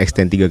aku pernah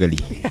extend 3 kali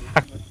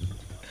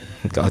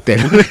kat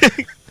hotel.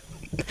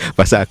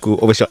 Pasal aku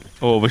overshot.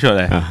 Oh, overshot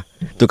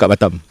Tu kat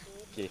Batam.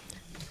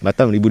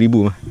 Batam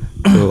ribu-ribu mah.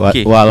 So,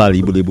 Okay. wala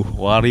ribu-ribu.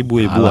 Wah,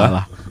 ribu-ribu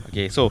Alah.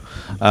 Okay, so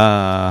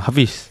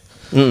Hafiz,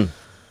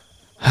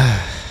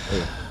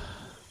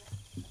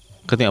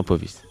 kau tengok apa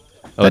Hafiz?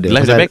 Tak ada.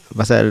 Live dah back?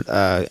 Pasal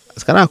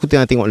sekarang aku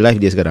tengah tengok live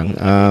dia sekarang.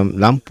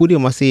 Lampu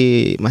dia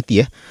masih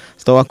mati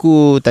Setahu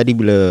aku tadi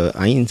bila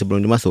Ain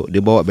sebelum dia masuk,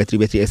 dia bawa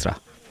bateri-bateri extra.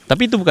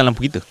 Tapi itu bukan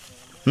lampu kita.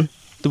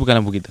 Itu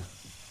bukan lampu kita.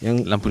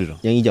 Yang Lampu dia.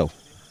 yang hijau.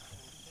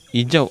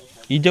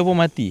 Hijau pun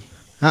mati.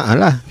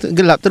 Lah,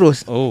 gelap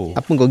terus. Oh.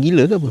 Apa kau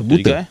gila ke apa? Betul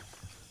Buta. juga,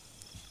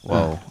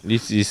 Wow,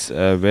 this is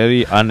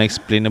very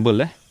unexplainable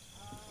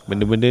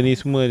Benda-benda ni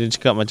semua dia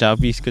cakap macam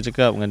Hafiz ke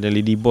cakap dengan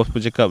Lady Boss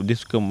pun cakap dia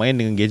suka main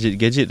dengan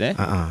gadget-gadget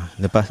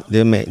Lepas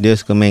dia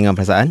suka main dengan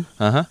perasaan.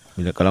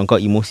 Bila kalau kau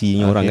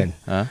emosinya orang kan.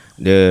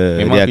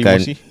 Memang Dia akan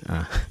emosi.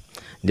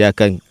 dia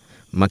akan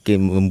makin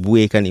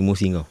membuihkan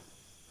emosi kau.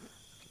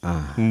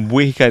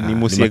 Membuihkan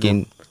emosi dia aku. makin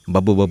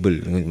bubble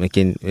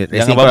makin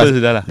Jangan bubble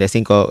sudah lah. Let's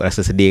say kau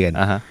rasa sedih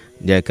kan.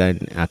 Dia akan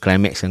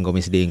climax kan kau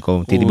punya sedih,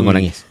 kau tiba-tiba kau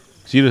nangis.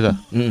 Serius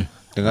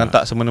Dengan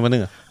tak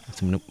semena-mena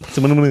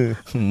Semena-mena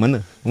Mana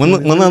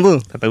apa?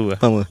 Tak tahu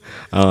Apa?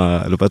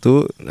 Lepas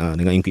tu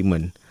dengan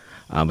equipment.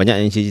 Banyak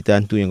yang cerita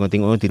hantu yang kau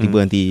tengok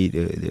tiba-tiba nanti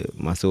dia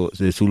masuk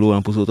suluh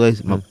lampu suluh tu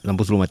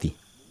lampu suluh mati.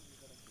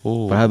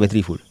 Padahal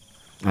bateri full.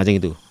 Macam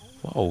itu.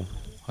 Wow.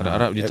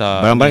 Harap-harap dia tak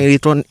Barang-barang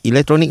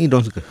elektronik ni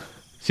diorang suka.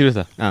 Serius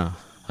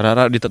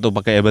Harap-harap dia tak tahu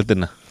pakai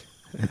Ableton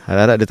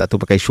Harap-harap dia tak tahu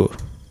pakai Shure.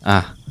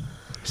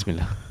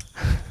 Bismillah.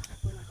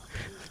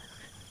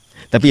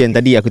 Tapi yang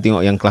tadi aku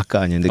tengok yang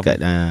kelakar yang dekat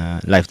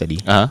live tadi.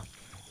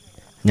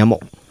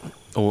 Nyamuk.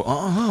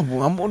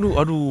 Nyamuk tu.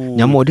 Aduh.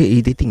 Nyamuk dia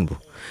irritating bro.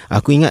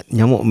 Aku ingat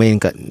nyamuk main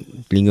kat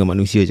telinga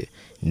manusia je.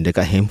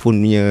 Dekat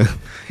handphone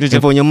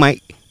punya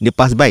mic dia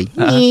pass by.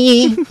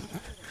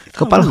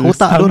 Kepala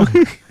otak dia orang.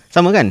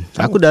 Sama kan?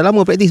 Aku dah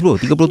lama praktis bro.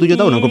 37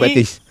 tahun aku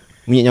praktis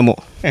minyak nyamuk.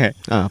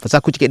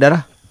 Pasal aku cekik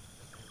darah.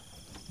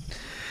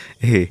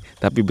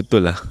 Tapi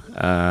betul lah.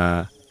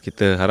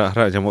 Kita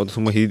harap-harap nyamuk tu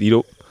semua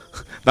hidup.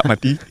 Tak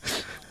mati.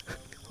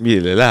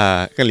 Bila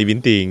lah, kan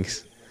living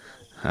things.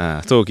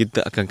 So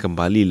kita akan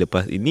kembali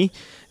lepas ini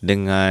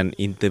dengan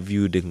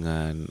interview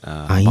dengan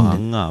Ain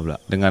Bangga pula.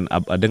 Dengan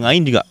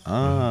Ain juga.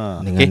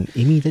 Dengan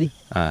Amy tadi.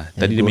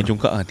 Tadi dia main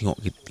congkak tengok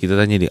kita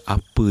tanya dia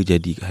apa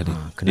jadi kat dia.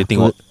 Dia Kenapa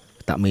tengok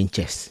tak main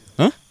chess?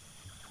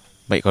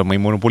 baik kalau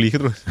main Monopoly ke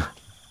terus.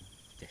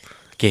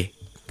 Okay,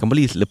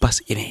 kembali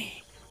lepas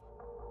ini.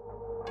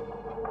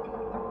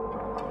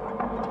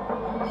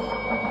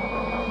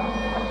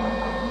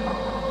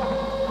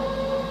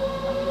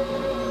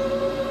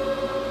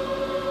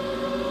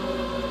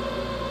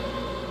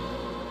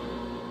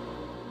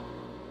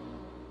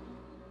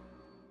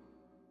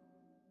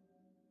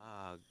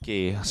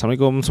 Okay,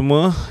 Assalamualaikum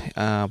semua.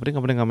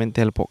 Pendengar-pendengar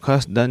Mental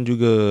Podcast dan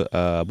juga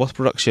Boss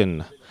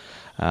Production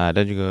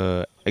dan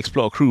juga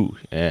Explore Crew.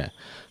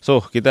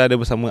 So, kita ada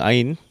bersama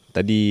Ain.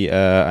 Tadi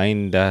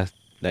Ain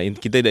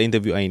kita dah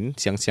interview Ain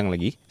siang-siang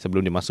lagi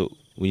sebelum dia masuk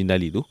Ujian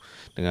Dali tu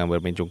dengan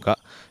bermain congkak.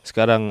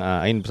 Sekarang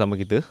Ain bersama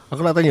kita.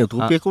 Aku nak tanya,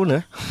 topi aku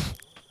mana?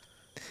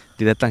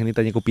 Dia datang ni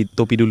tanya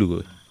topi dulu ke?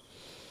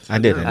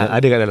 Ada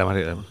Ada kat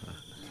dalam.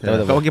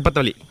 Kau pakai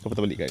patah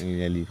balik kat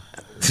Ujian Dali.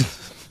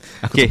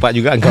 Aku tepat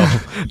juga kau.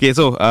 Okay,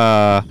 so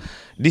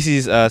this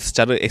is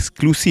secara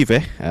eksklusif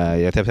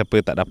yang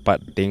siapa-siapa tak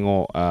dapat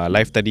tengok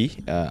live tadi,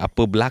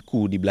 apa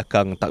berlaku di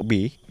belakang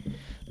takbir.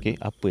 Okay,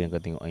 apa yang kau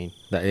tengok Ain?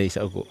 Tak ada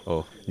isap aku.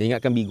 Dia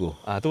ingatkan Bigo.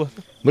 Tu.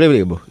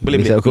 Boleh bro.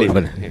 Boleh.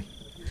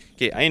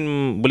 Okay, Ain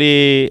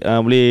boleh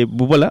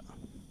berbual tak?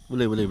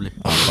 Boleh.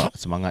 Nampak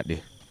semangat dia.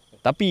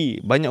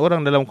 Tapi banyak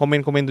orang dalam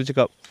komen-komen tu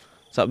cakap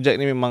subjek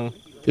ni memang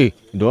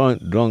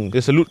Dorang dia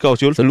salute kau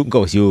Syul. salute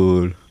kau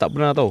Syul. Tak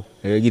pernah tahu.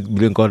 Lagi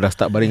bila kau dah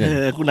start baring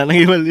kan. Aku nak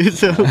nangis balik.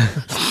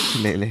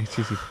 Lek.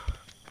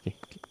 Okay,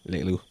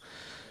 lek dulu.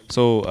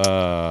 So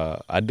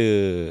ada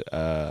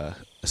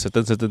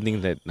certain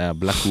thing that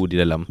berlaku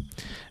di dalam.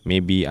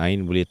 Maybe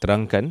Ain boleh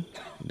terangkan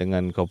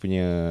dengan kau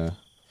punya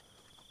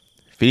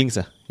feelings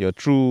your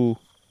true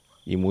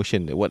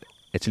emotion, what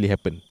actually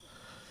happened.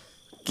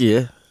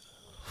 Okay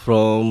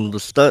from the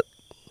start,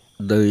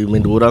 dari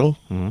main 2 orang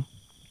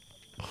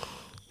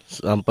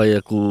sampai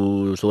aku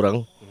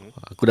seorang,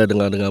 aku dah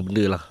dengar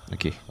benda lah.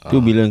 Okay. Tu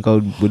bila kau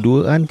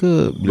berduaan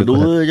ke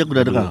Berdua je aku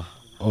dah dengar.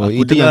 Oh,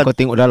 aku itu dengar, yang kau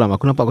tengok dalam.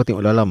 Aku nampak kau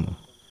tengok dalam.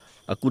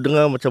 Aku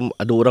dengar macam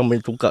ada orang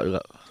main congkak juga.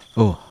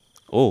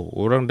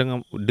 Orang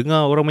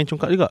dengar orang main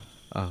congkak juga.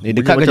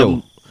 Dekat ke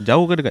jauh?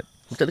 Jauh ke dekat?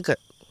 Dekat.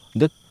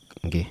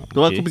 Okay. Tu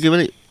aku fikir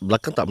balik,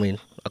 belakang tak main,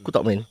 aku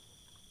tak main.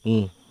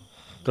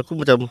 Tu aku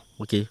macam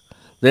okay.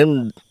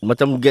 Then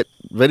macam get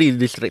very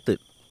distracted.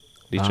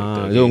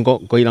 So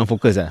kau hilang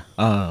fokus lah.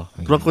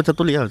 Tu aku macam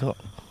toleh lah tengok.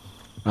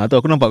 Tu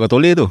aku nampak kau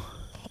toleh tu.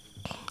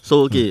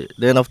 So okay,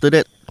 then after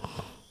that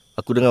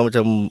aku dengar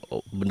macam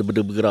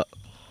benda-benda bergerak.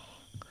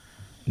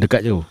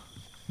 Dekat jauh.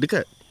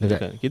 Dekat.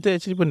 Kita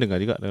actually pun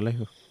dengar juga dalam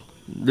live tu.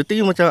 Dia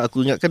tengok macam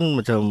aku ingatkan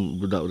macam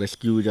budak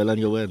rescue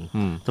jalan jauh kan.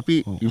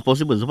 Tapi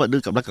impossible sebab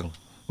dia kat belakang.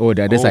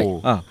 Dia ada side.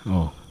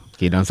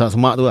 Okay, dalam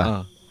semak tu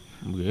lah.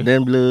 Okay.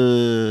 Then bila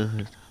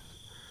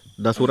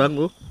dah seorang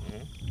tu,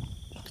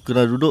 Aku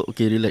dah duduk,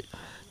 okay, relax.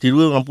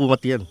 Tiba lampu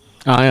mati kan.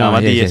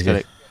 Mati, yes,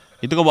 correct.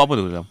 Itu kau buat apa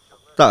tu dalam?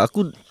 Tak,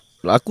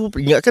 aku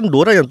ingatkan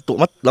diorang yang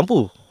tutup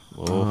lampu.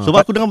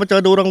 Sebab aku dengar macam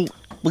ada orang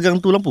pegang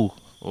tu lampu.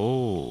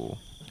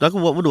 Dan aku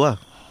buat bodoh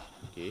lah.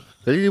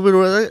 Jadi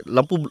tiba-tiba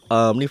lampu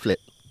ni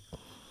flat.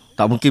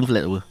 Tak mungkin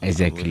flat apa.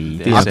 Exactly.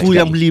 Aku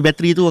yang beli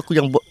bateri tu, aku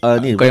yang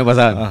ni. Kau yang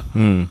pasang.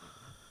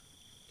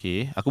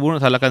 Okay, aku baru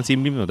nak salahkan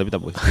SIM tu, tapi tak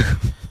apa.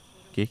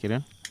 Okay,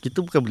 kira Kita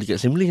bukan beli kat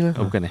Simling lah.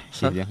 bukan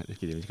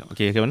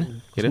Okay, macam mana?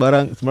 Kira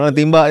Sembarang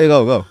tembak je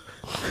kau.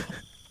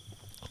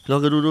 So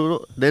aku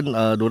duduk. Then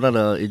diorang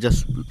dah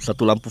adjust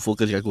satu lampu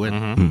fokus kat aku kan.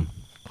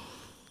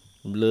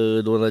 Bila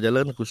diorang dah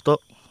jalan, aku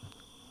stop.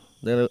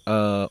 Then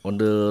on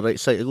the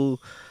right side aku,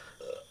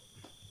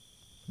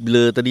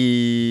 bila tadi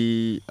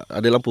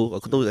ada lampu,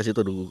 aku tahu kat situ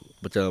ada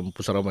macam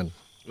pusaraman.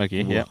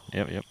 Okay, yep.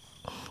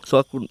 So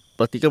aku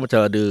perhatikan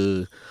macam ada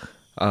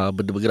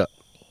benda bergerak.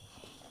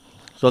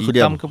 So aku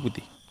hitam diam. ke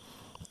putih?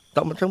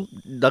 Tak, macam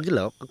dah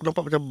gelap. Aku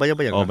nampak macam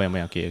bayang-bayang.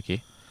 Bayang-bayang,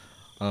 okay.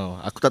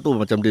 Aku tak tahu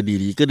macam dia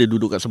diri ke dia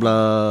duduk kat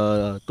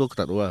sebelah tu, aku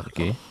tak tahu lah.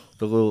 Okay.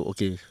 So aku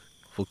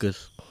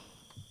fokus.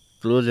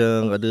 Terus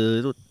yang ada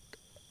tu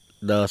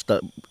dah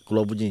start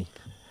keluar bunyi.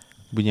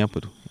 Bunyi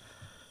apa tu?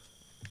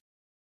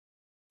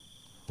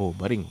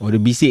 Baring.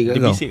 Dia bisik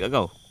kat Dia kau. bisik kat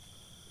kau.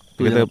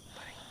 Tu yang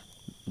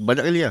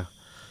banyak kali lah.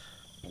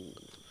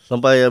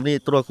 Sampai ni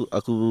terus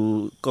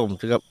aku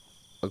cakap,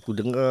 aku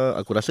dengar,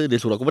 aku rasa dia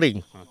suruh aku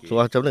baring. So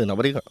macam mana nak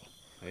baring tak?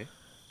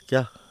 Okay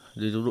lah.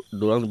 Dia duduk,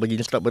 diorang bagi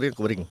instruct baring,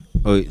 aku baring.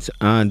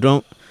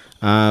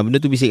 Benda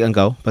tu bisik kat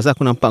kau. Pasal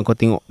aku nampak kau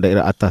tengok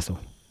daerah atas tu.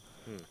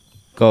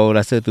 Kau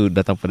rasa tu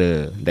datang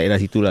pada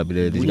daerah situ lah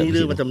bila dia Bunyi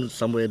dia bisik macam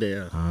somewhere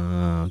there lah.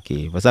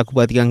 Okay. Pasal aku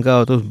perhatikan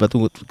kau tu, lepas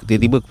tu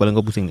tiba-tiba kepala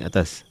kau pusing di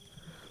atas.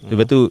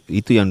 Lepas tu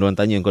itu yang diorang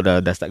tanya, kau dah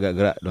start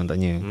gerak, diorang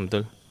tanya.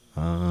 Betul.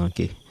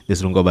 Okay. Dia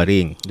suruh kau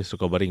baring.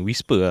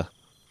 Whisper lah.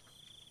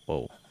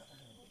 Wow.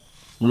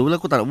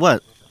 Mula-mula aku tak nak buat.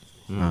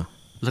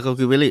 Lepas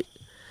aku balik,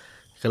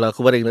 kalau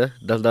aku baring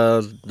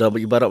dah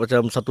beribarat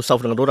macam satu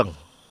saf dengan orang.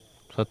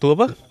 Satu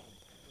apa?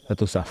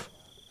 Satu saf.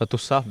 Satu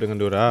saf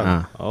dengan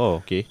diorang.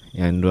 Okay.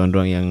 Yang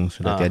diorang yang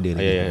sudah tiada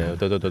lagi. Ya.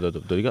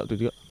 Betul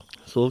juga.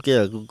 So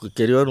okay, aku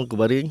carry on, aku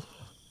baring,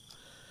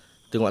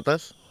 tengok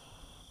atas.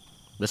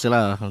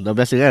 Biasalah, dah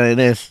biasa kan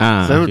Ernest.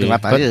 Selalu tengok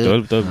atas je.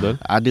 Betul.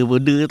 Ada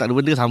benda, tak ada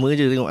benda, sama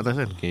je tengok atas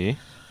kan. Okay,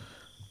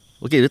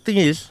 the thing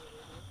is,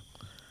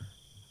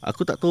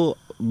 aku tak tahu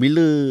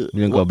bila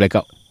kau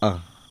blackout.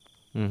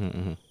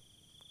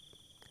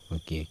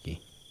 Okay.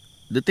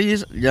 The thing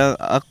is, yang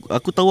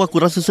aku tahu aku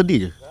rasa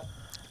sedih je.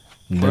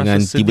 Dengan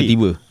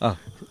tiba-tiba.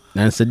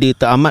 Dan sedih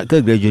teramat ke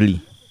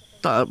gradually?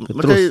 Tak,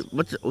 terus.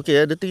 macam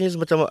okay, the thing is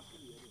macam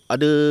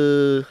ada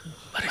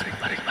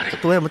baring.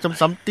 Tu kan, macam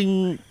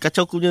something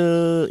kacau aku punya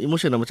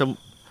emotion lah, macam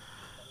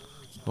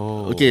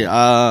okay,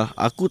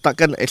 aku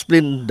takkan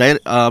explain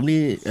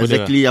ni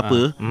exactly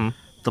apa.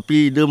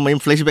 Tapi dia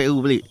main flashback aku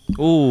balik.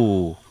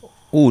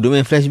 Dia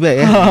main flashback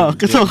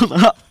Kesal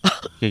tak?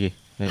 Okay.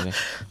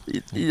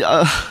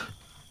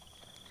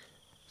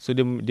 So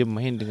dia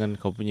main dengan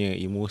kau punya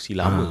emosi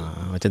lama.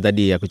 Macam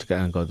tadi aku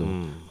cakap dengan kau tu.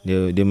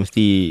 Dia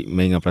mesti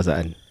main dengan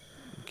perasaan.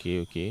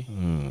 Okay.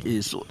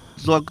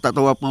 So aku tak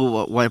tahu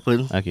what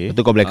happened. Okay. Lepas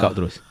tu kau blackout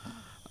terus.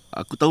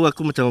 Aku tahu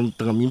aku macam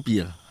tengah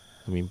mimpi lah.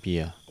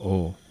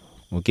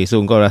 Okay,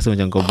 so kau rasa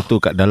macam kau betul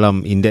kat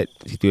dalam in that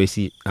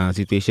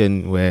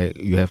situation where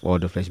you have all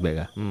the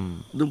flashback lah.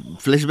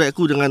 Flashback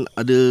aku dengan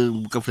ada,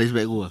 bukan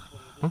flashback aku lah.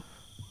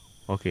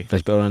 Okay.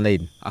 Flashback orang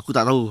lain. Aku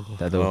tak tahu.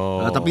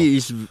 Tapi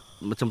it's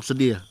macam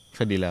sedih lah.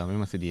 Sedih lah,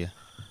 memang sedih lah.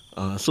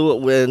 So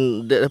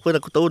when that happen,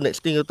 aku tahu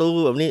next thing aku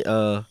tahu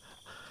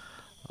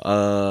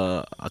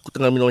aku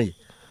tengah minum air.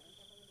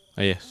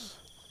 Yes.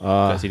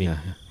 Kat sini.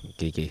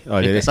 Okay.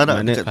 Kat sana.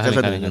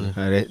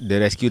 The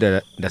rescue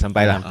dah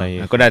sampai lah.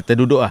 Kau dah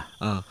terduduk lah.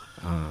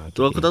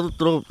 Terus aku tahu,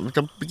 terus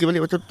macam fikir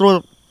balik, macam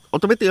terus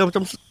automatic lah,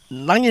 macam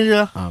nangis je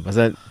lah.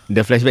 Pasal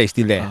the flashback is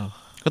still there.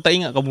 Kau tak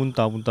ingat kau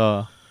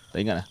muntah? Tak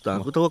ingat lah?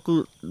 Tak, aku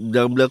tahu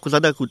bila aku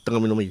sadar aku tengah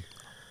minum air.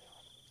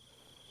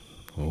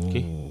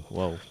 Okay.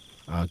 Wow.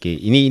 Okay.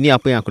 Ini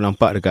apa yang aku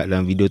nampak dekat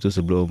dalam video tu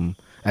sebelum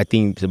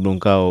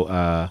kau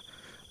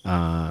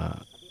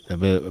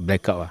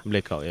blackout lah.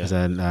 Blackout, ya.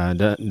 Pasal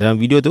dalam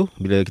video tu,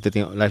 bila kita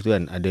tengok live tu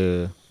kan,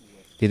 ada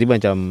tiba-tiba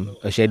macam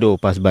a shadow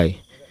pass by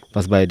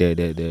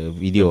the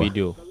video.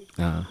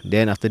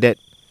 Then after that,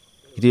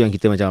 itu yang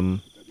kita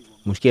macam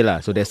muskil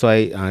lah. So that's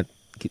why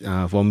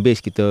from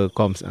base kita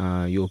comms,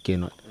 you okay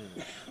not?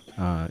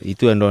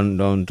 Itu yang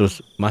don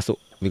terus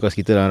masuk, because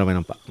kita dah ramai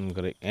nampak.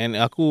 Correct. And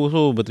aku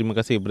so berterima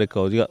kasih kepada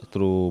kau juga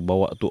terus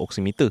bawa tu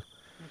oximeter.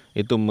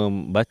 Itu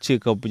membaca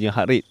kau punya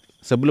heart rate.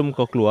 Sebelum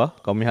kau keluar,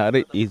 kau punya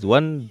heart rate is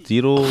 104,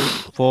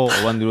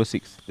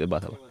 106.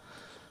 Sabar.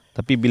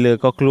 Tapi bila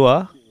kau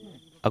keluar,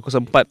 aku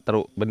sempat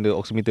taruh benda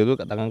oximeter tu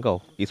kat tangan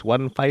kau. It's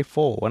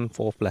 154, 14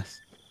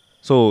 plus.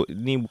 So,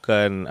 ni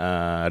bukan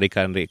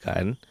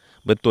rekan-rekan.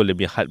 Betul dia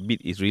punya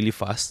heartbeat is really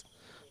fast.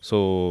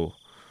 So,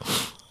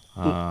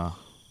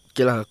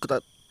 okay lah, aku tak,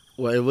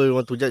 whatever you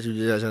want to judge, you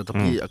judge lah.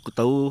 Tapi aku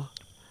tahu,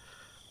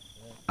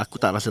 aku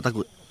tak rasa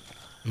takut.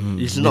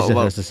 It's not Dia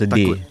about rasa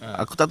sedih. takut.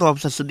 Aku tak tahu apa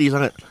pasal sedih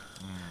sangat.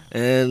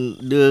 And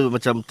dia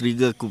macam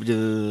trigger aku punya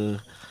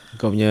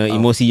Kau punya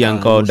emosi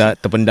yang kau emosi. dah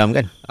terpendam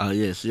kan?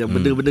 yes, yang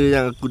benda-benda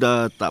yang aku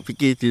dah tak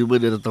fikir tiba-tiba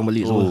dia datang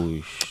balik semua.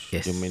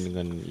 Yes. Dia main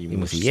dengan Emosi.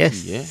 emosi.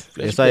 Yes.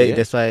 Flashback,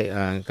 That's why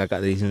kakak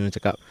tadi semua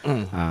cakap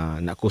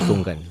nak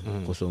kosongkan.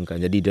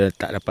 Kosongkan. Jadi dia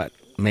tak dapat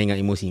main dengan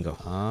emosi kau.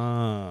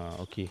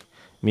 Okay.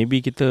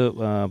 Maybe kita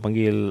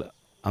panggil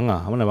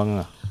Angah. Mana Abang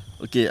Angah?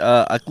 Okay,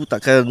 aku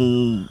takkan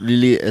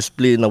really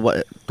explain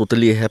what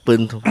totally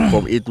happened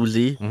from A to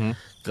Z.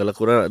 Kalau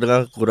korang nak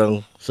dengar,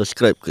 korang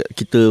subscribe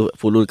kita,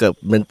 follow dekat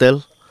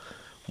Mental.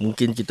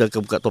 Mungkin kita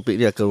akan buka topik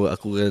ni, aku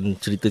akan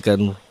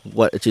ceritakan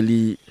what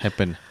actually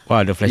Happen.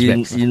 Wah, ada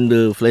flashback. in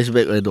the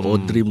flashback or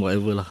dream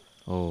whatever lah.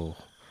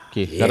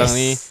 Okay, sekarang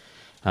ni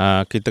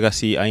kita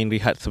kasih Ain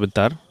rehat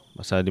sebentar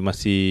pasal dia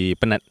masih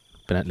penat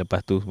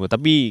lepas tu semua.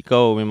 Tapi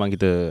kau memang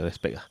kita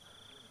respect lah.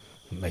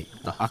 Baik.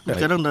 Aku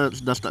sekarang dah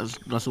start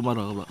rasa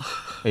marah pula.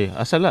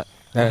 Asal lah.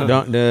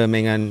 Dia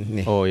main dengan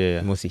ni.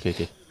 Ya. Emosi.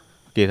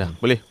 Okay dah.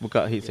 Boleh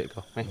buka headset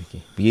kau.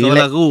 Pergi Soal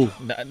relax. aku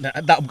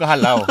Tak buka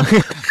halau.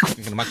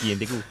 Kena maki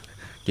nanti aku.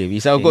 Okay,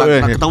 risau kot.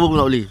 nak ketawa pun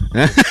tak boleh.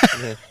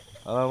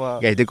 Alamak.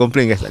 Guys, dia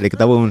complain guys, tak boleh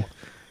ketawa pun.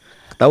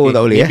 Ketawa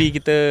tak boleh Maybe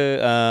kita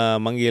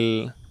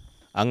manggil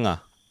Angah.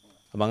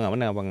 Abang Angah,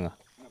 mana Abang Angah?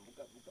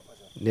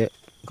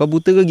 Kau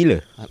buta ke gila?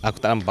 Aku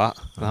tak nampak.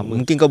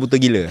 Mungkin kau buta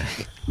gila.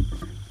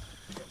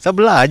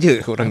 Sebelah je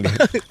orang dia.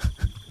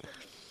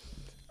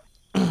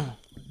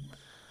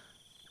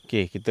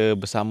 Okay, kita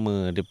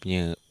bersama dia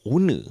punya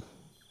owner.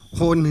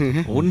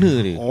 Owner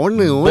dia.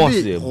 Boss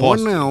dia.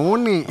 Boss.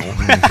 Owner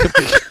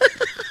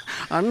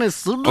Ana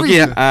sudri.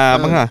 Okey,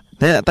 Abang Angah,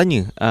 saya nak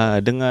tanya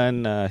dengan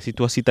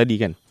situasi tadi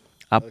kan.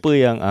 Apa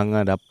yang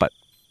Angah dapat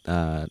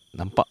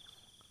nampak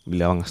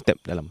bila Abang step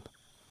dalam?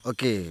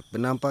 Okey,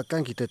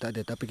 penampakan kita tak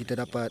ada, tapi kita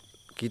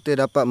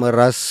dapat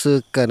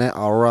merasakan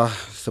aura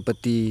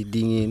seperti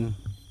dingin,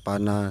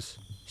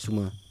 panas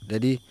semua.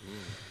 Jadi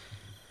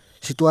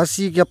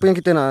situasi apa yang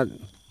kita nak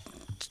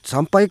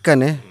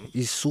sampaikan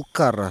is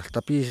sukar lah,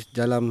 tapi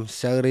dalam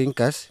secara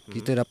ringkas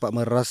kita dapat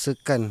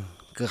merasakan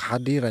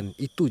kehadiran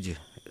itu je.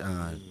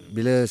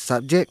 Bila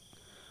subjek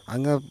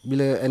anggap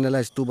bila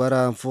analyse tu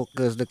barang,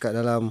 fokus dekat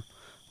dalam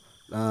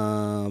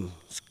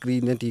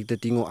skrin, nanti kita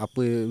tengok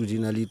apa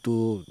original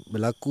itu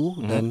berlaku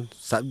dan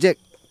subjek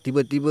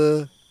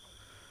tiba-tiba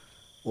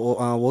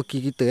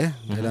walkie kita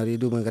dalam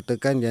radio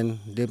mengatakan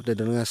dan dia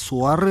terdengar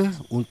suara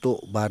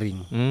untuk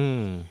baring.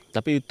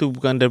 Tapi itu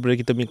bukan daripada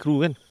kita punya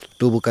kru kan?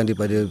 Itu bukan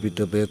daripada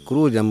kita punya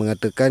kru yang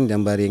mengatakan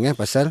yang baring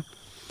pasal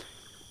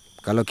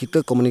kalau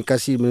kita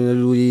komunikasi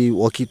melalui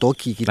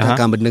walkie-talkie kita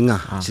akan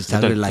mendengar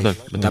secara betul, live.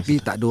 betul. Tapi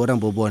tak ada orang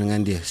berbual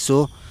dengan dia.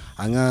 So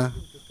Angah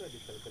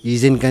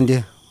izinkan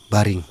dia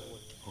baring.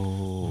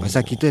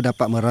 Pasal kita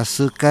dapat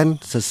merasakan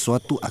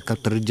sesuatu akan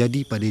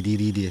terjadi pada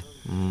diri dia.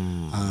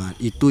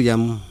 Itu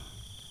yang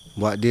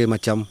buat dia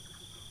macam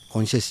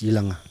conscious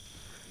hilang lah.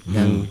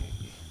 Yang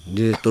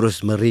dia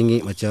terus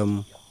meringik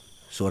macam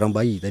seorang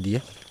bayi tadi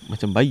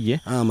Macam bayi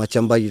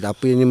macam bayi.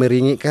 Apa yang dia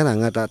meringik kan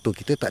Angah tak tahu.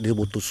 Kita tak ada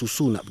botol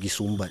susu nak pergi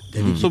sumbat.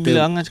 Jadi So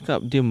bila Angah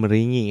cakap dia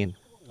meringik kan,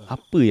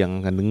 apa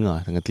yang akan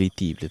dengar dengan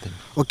teliti bila tu?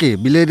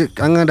 Okey, bila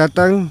Angah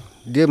datang,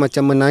 dia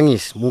macam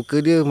menangis.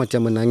 Muka dia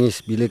macam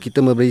menangis. Bila kita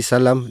memberi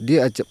salam,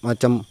 dia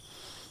macam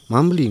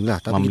mumbling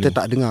lah. Tapi kita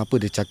tak dengar apa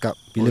dia cakap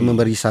bila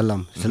memberi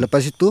salam.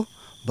 Selepas itu,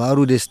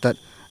 baru dia start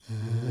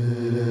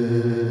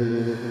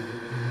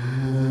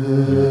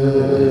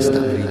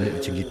meringik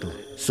macam gitu.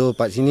 So,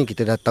 part sini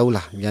kita dah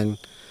tahulah yang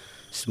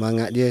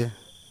semangat dia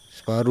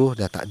separuh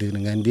dah tak ada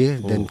dengan dia.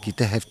 Dan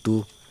kita have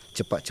to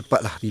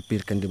cepat-cepatlah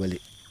repairkan dia balik.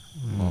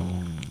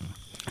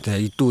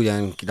 Itu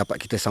yang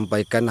dapat kita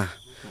sampaikan lah.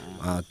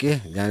 Okay,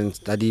 dan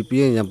tadi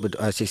punya yang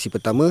sesi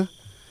pertama,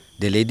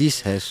 the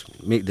ladies has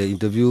make the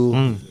interview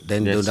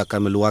dan dia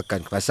akan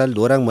meluahkan pasal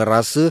diorang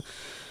merasa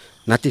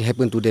nothing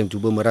happen to them,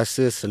 cuba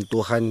merasa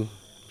sentuhan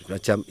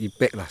macam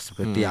impact lah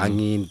seperti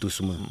angin tu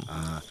semua.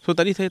 So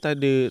tadi saya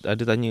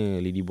ada tanya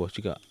Lady Boss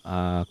juga,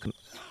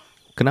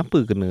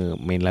 kenapa kena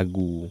main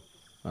lagu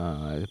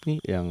apa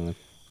ni yang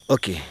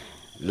okey,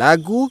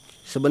 lagu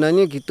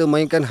sebenarnya kita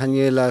mainkan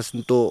hanyalah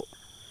untuk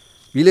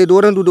bila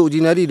diorang duduk uji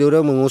nadi,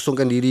 diorang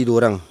mengosongkan diri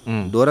diorang.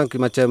 Diorang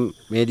macam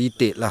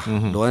meditate lah.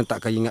 Diorang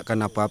takkan ingatkan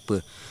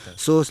apa-apa.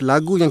 So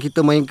lagu yang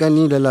kita mainkan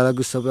ni adalah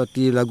lagu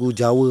seperti lagu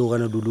Jawa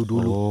orang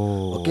dulu-dulu.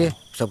 Okey,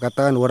 sebab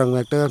katakan orang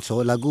mengatakan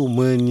lagu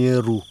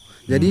menyeru.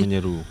 Jadi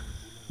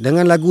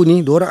dengan lagu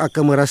ni diorang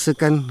akan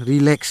merasakan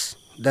relax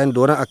dan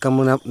diorang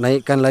akan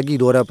menaikkan lagi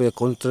diorang punya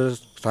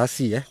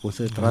konsentrasi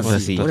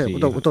konsentrasi.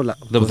 Betul tak?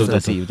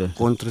 Betul.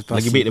 Konsentrasi.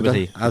 Lagi baik daripada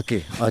saya.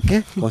 Okey.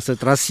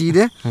 Konsentrasi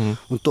dia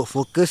untuk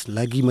fokus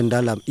lagi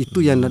mendalam.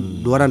 Itu yang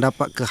diorang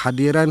dapat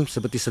kehadiran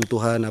seperti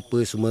sentuhan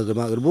apa semua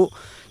gerbuk-gerbuk.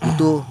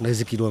 Itu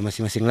rezeki diorang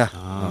masing-masing lah.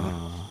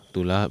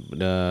 Itulah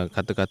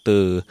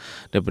kata-kata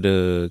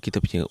daripada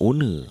kita punya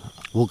owner.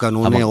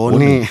 Bukan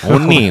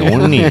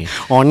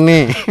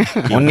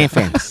One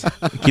fans.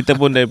 Kita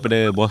pun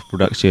daripada Boss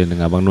Production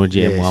dengan Abang Nur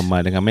JM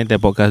Muhammad dengan Mental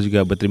Podcast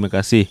juga berterima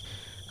kasih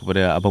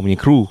kepada abang punya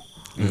kru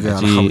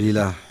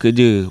Alhamdulillah.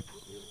 Kerja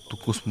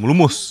tukus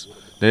melumus.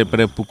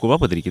 Daripada pukul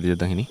berapa tadi kita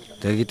datang ini?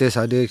 Dan kita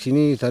ada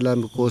sini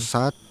dalam pukul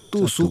 1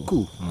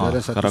 suku.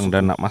 Sekarang dah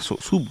nak masuk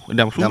subuh.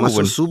 Dah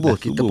masuk subuh.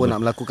 Kita pun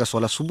nak melakukan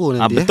solat subuh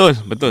nanti. Betul.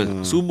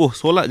 Subuh,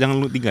 solat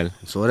jangan tinggal.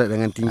 Solat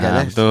jangan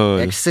tinggal. Betul.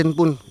 Action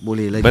pun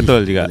boleh lagi.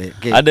 Betul juga.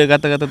 Okay. Ada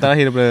kata-kata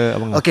terakhir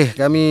daripada Abang? Okey,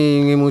 kami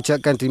ingin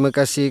mengucapkan terima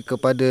kasih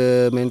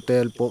kepada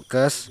Mental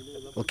Podcast.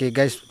 Okey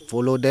guys,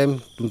 follow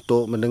them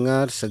untuk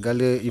mendengar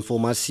segala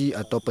informasi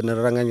atau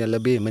penerangan yang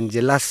lebih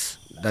menjelas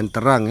dan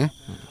terang.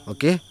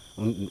 Okey,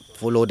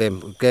 follow them.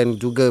 Kan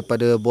juga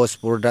pada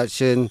Boss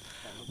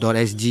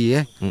Production.sg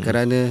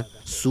kerana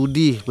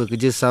sudi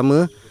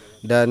bekerjasama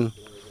dan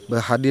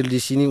berhadir di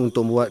sini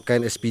untuk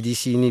membuatkan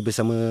ekspedisi ini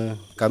bersama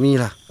kami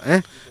lah.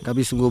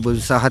 Kami sungguh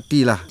berbesar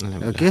hatilah.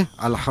 Okey,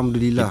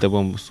 alhamdulillah. Kita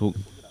pun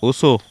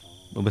also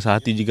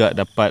berbesar hati juga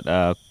dapat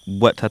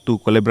buat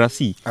satu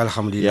kolaborasi.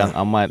 Alhamdulillah. Yang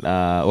amat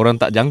orang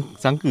tak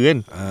sangka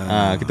kan.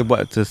 Kita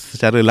buat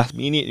secara last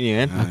minute ni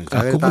kan.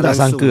 Aku pun tak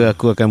sangka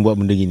aku akan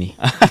buat benda gini.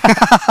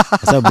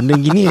 Pasal benda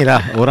gini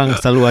lah orang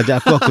selalu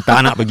ajak aku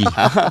tak nak pergi.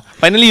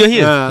 Finally you're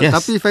here. Yes.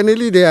 Tapi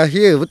finally they are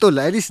here. Betul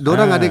lah. At least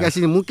diorang ada kat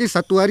sini. Mungkin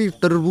satu hari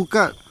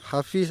terbuka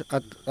Hafiz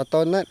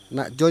atau nak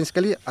join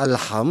sekali.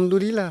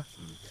 Alhamdulillah.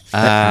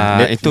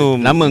 Itu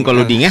lama kau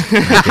loading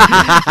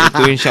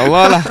Itu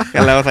insyaAllah lah.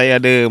 Kalau saya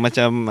ada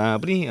macam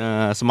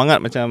semangat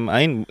macam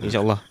Ain,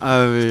 insyaAllah.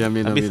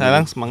 Amin. Tapi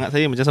sekarang semangat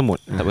saya macam semut.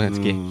 Tak apa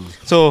sikit.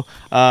 So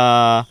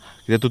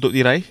kita tutup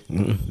tirai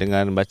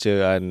dengan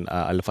bacaan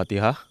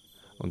Al-Fatihah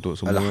untuk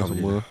semua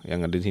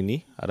yang ada di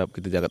sini. Harap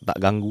kita tak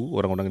ganggu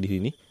orang-orang di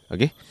sini.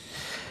 Okay.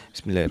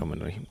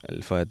 Bismillahirrahmanirrahim.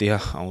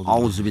 Al-Fatihah.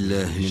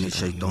 A'udzubillahi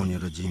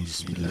minasyaitonirrajim.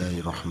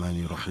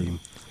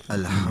 Bismillahirrahmanirrahim.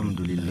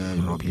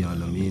 Alhamdulillahi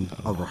alamin.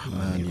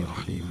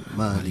 Ar-Rahmanirrahim.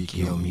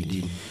 Maliki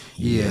yaumiddin.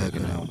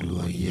 Iyyaka na'budu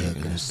wa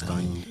iyyaka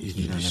nasta'in.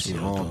 Ihdinas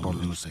siratal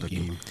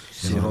mustaqim.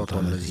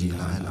 Siratal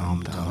ladzina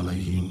an'amta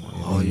 'alaihim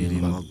ghairil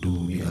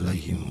maghdubi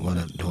alaihim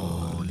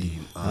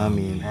waladdallin.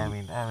 Amin.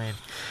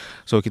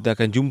 So kita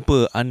akan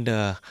jumpa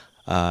anda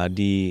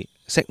di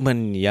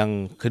segmen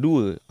yang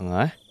kedua.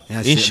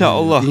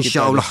 InsyaAllah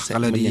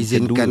kalau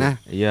diizinkan.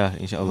 Ya,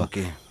 insyaAllah.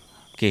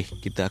 Okay,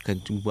 kita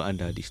akan jumpa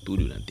anda di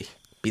studio nanti.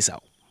 Peace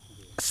out.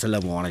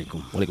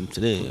 Assalamualaikum.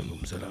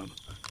 Waalaikumsalam.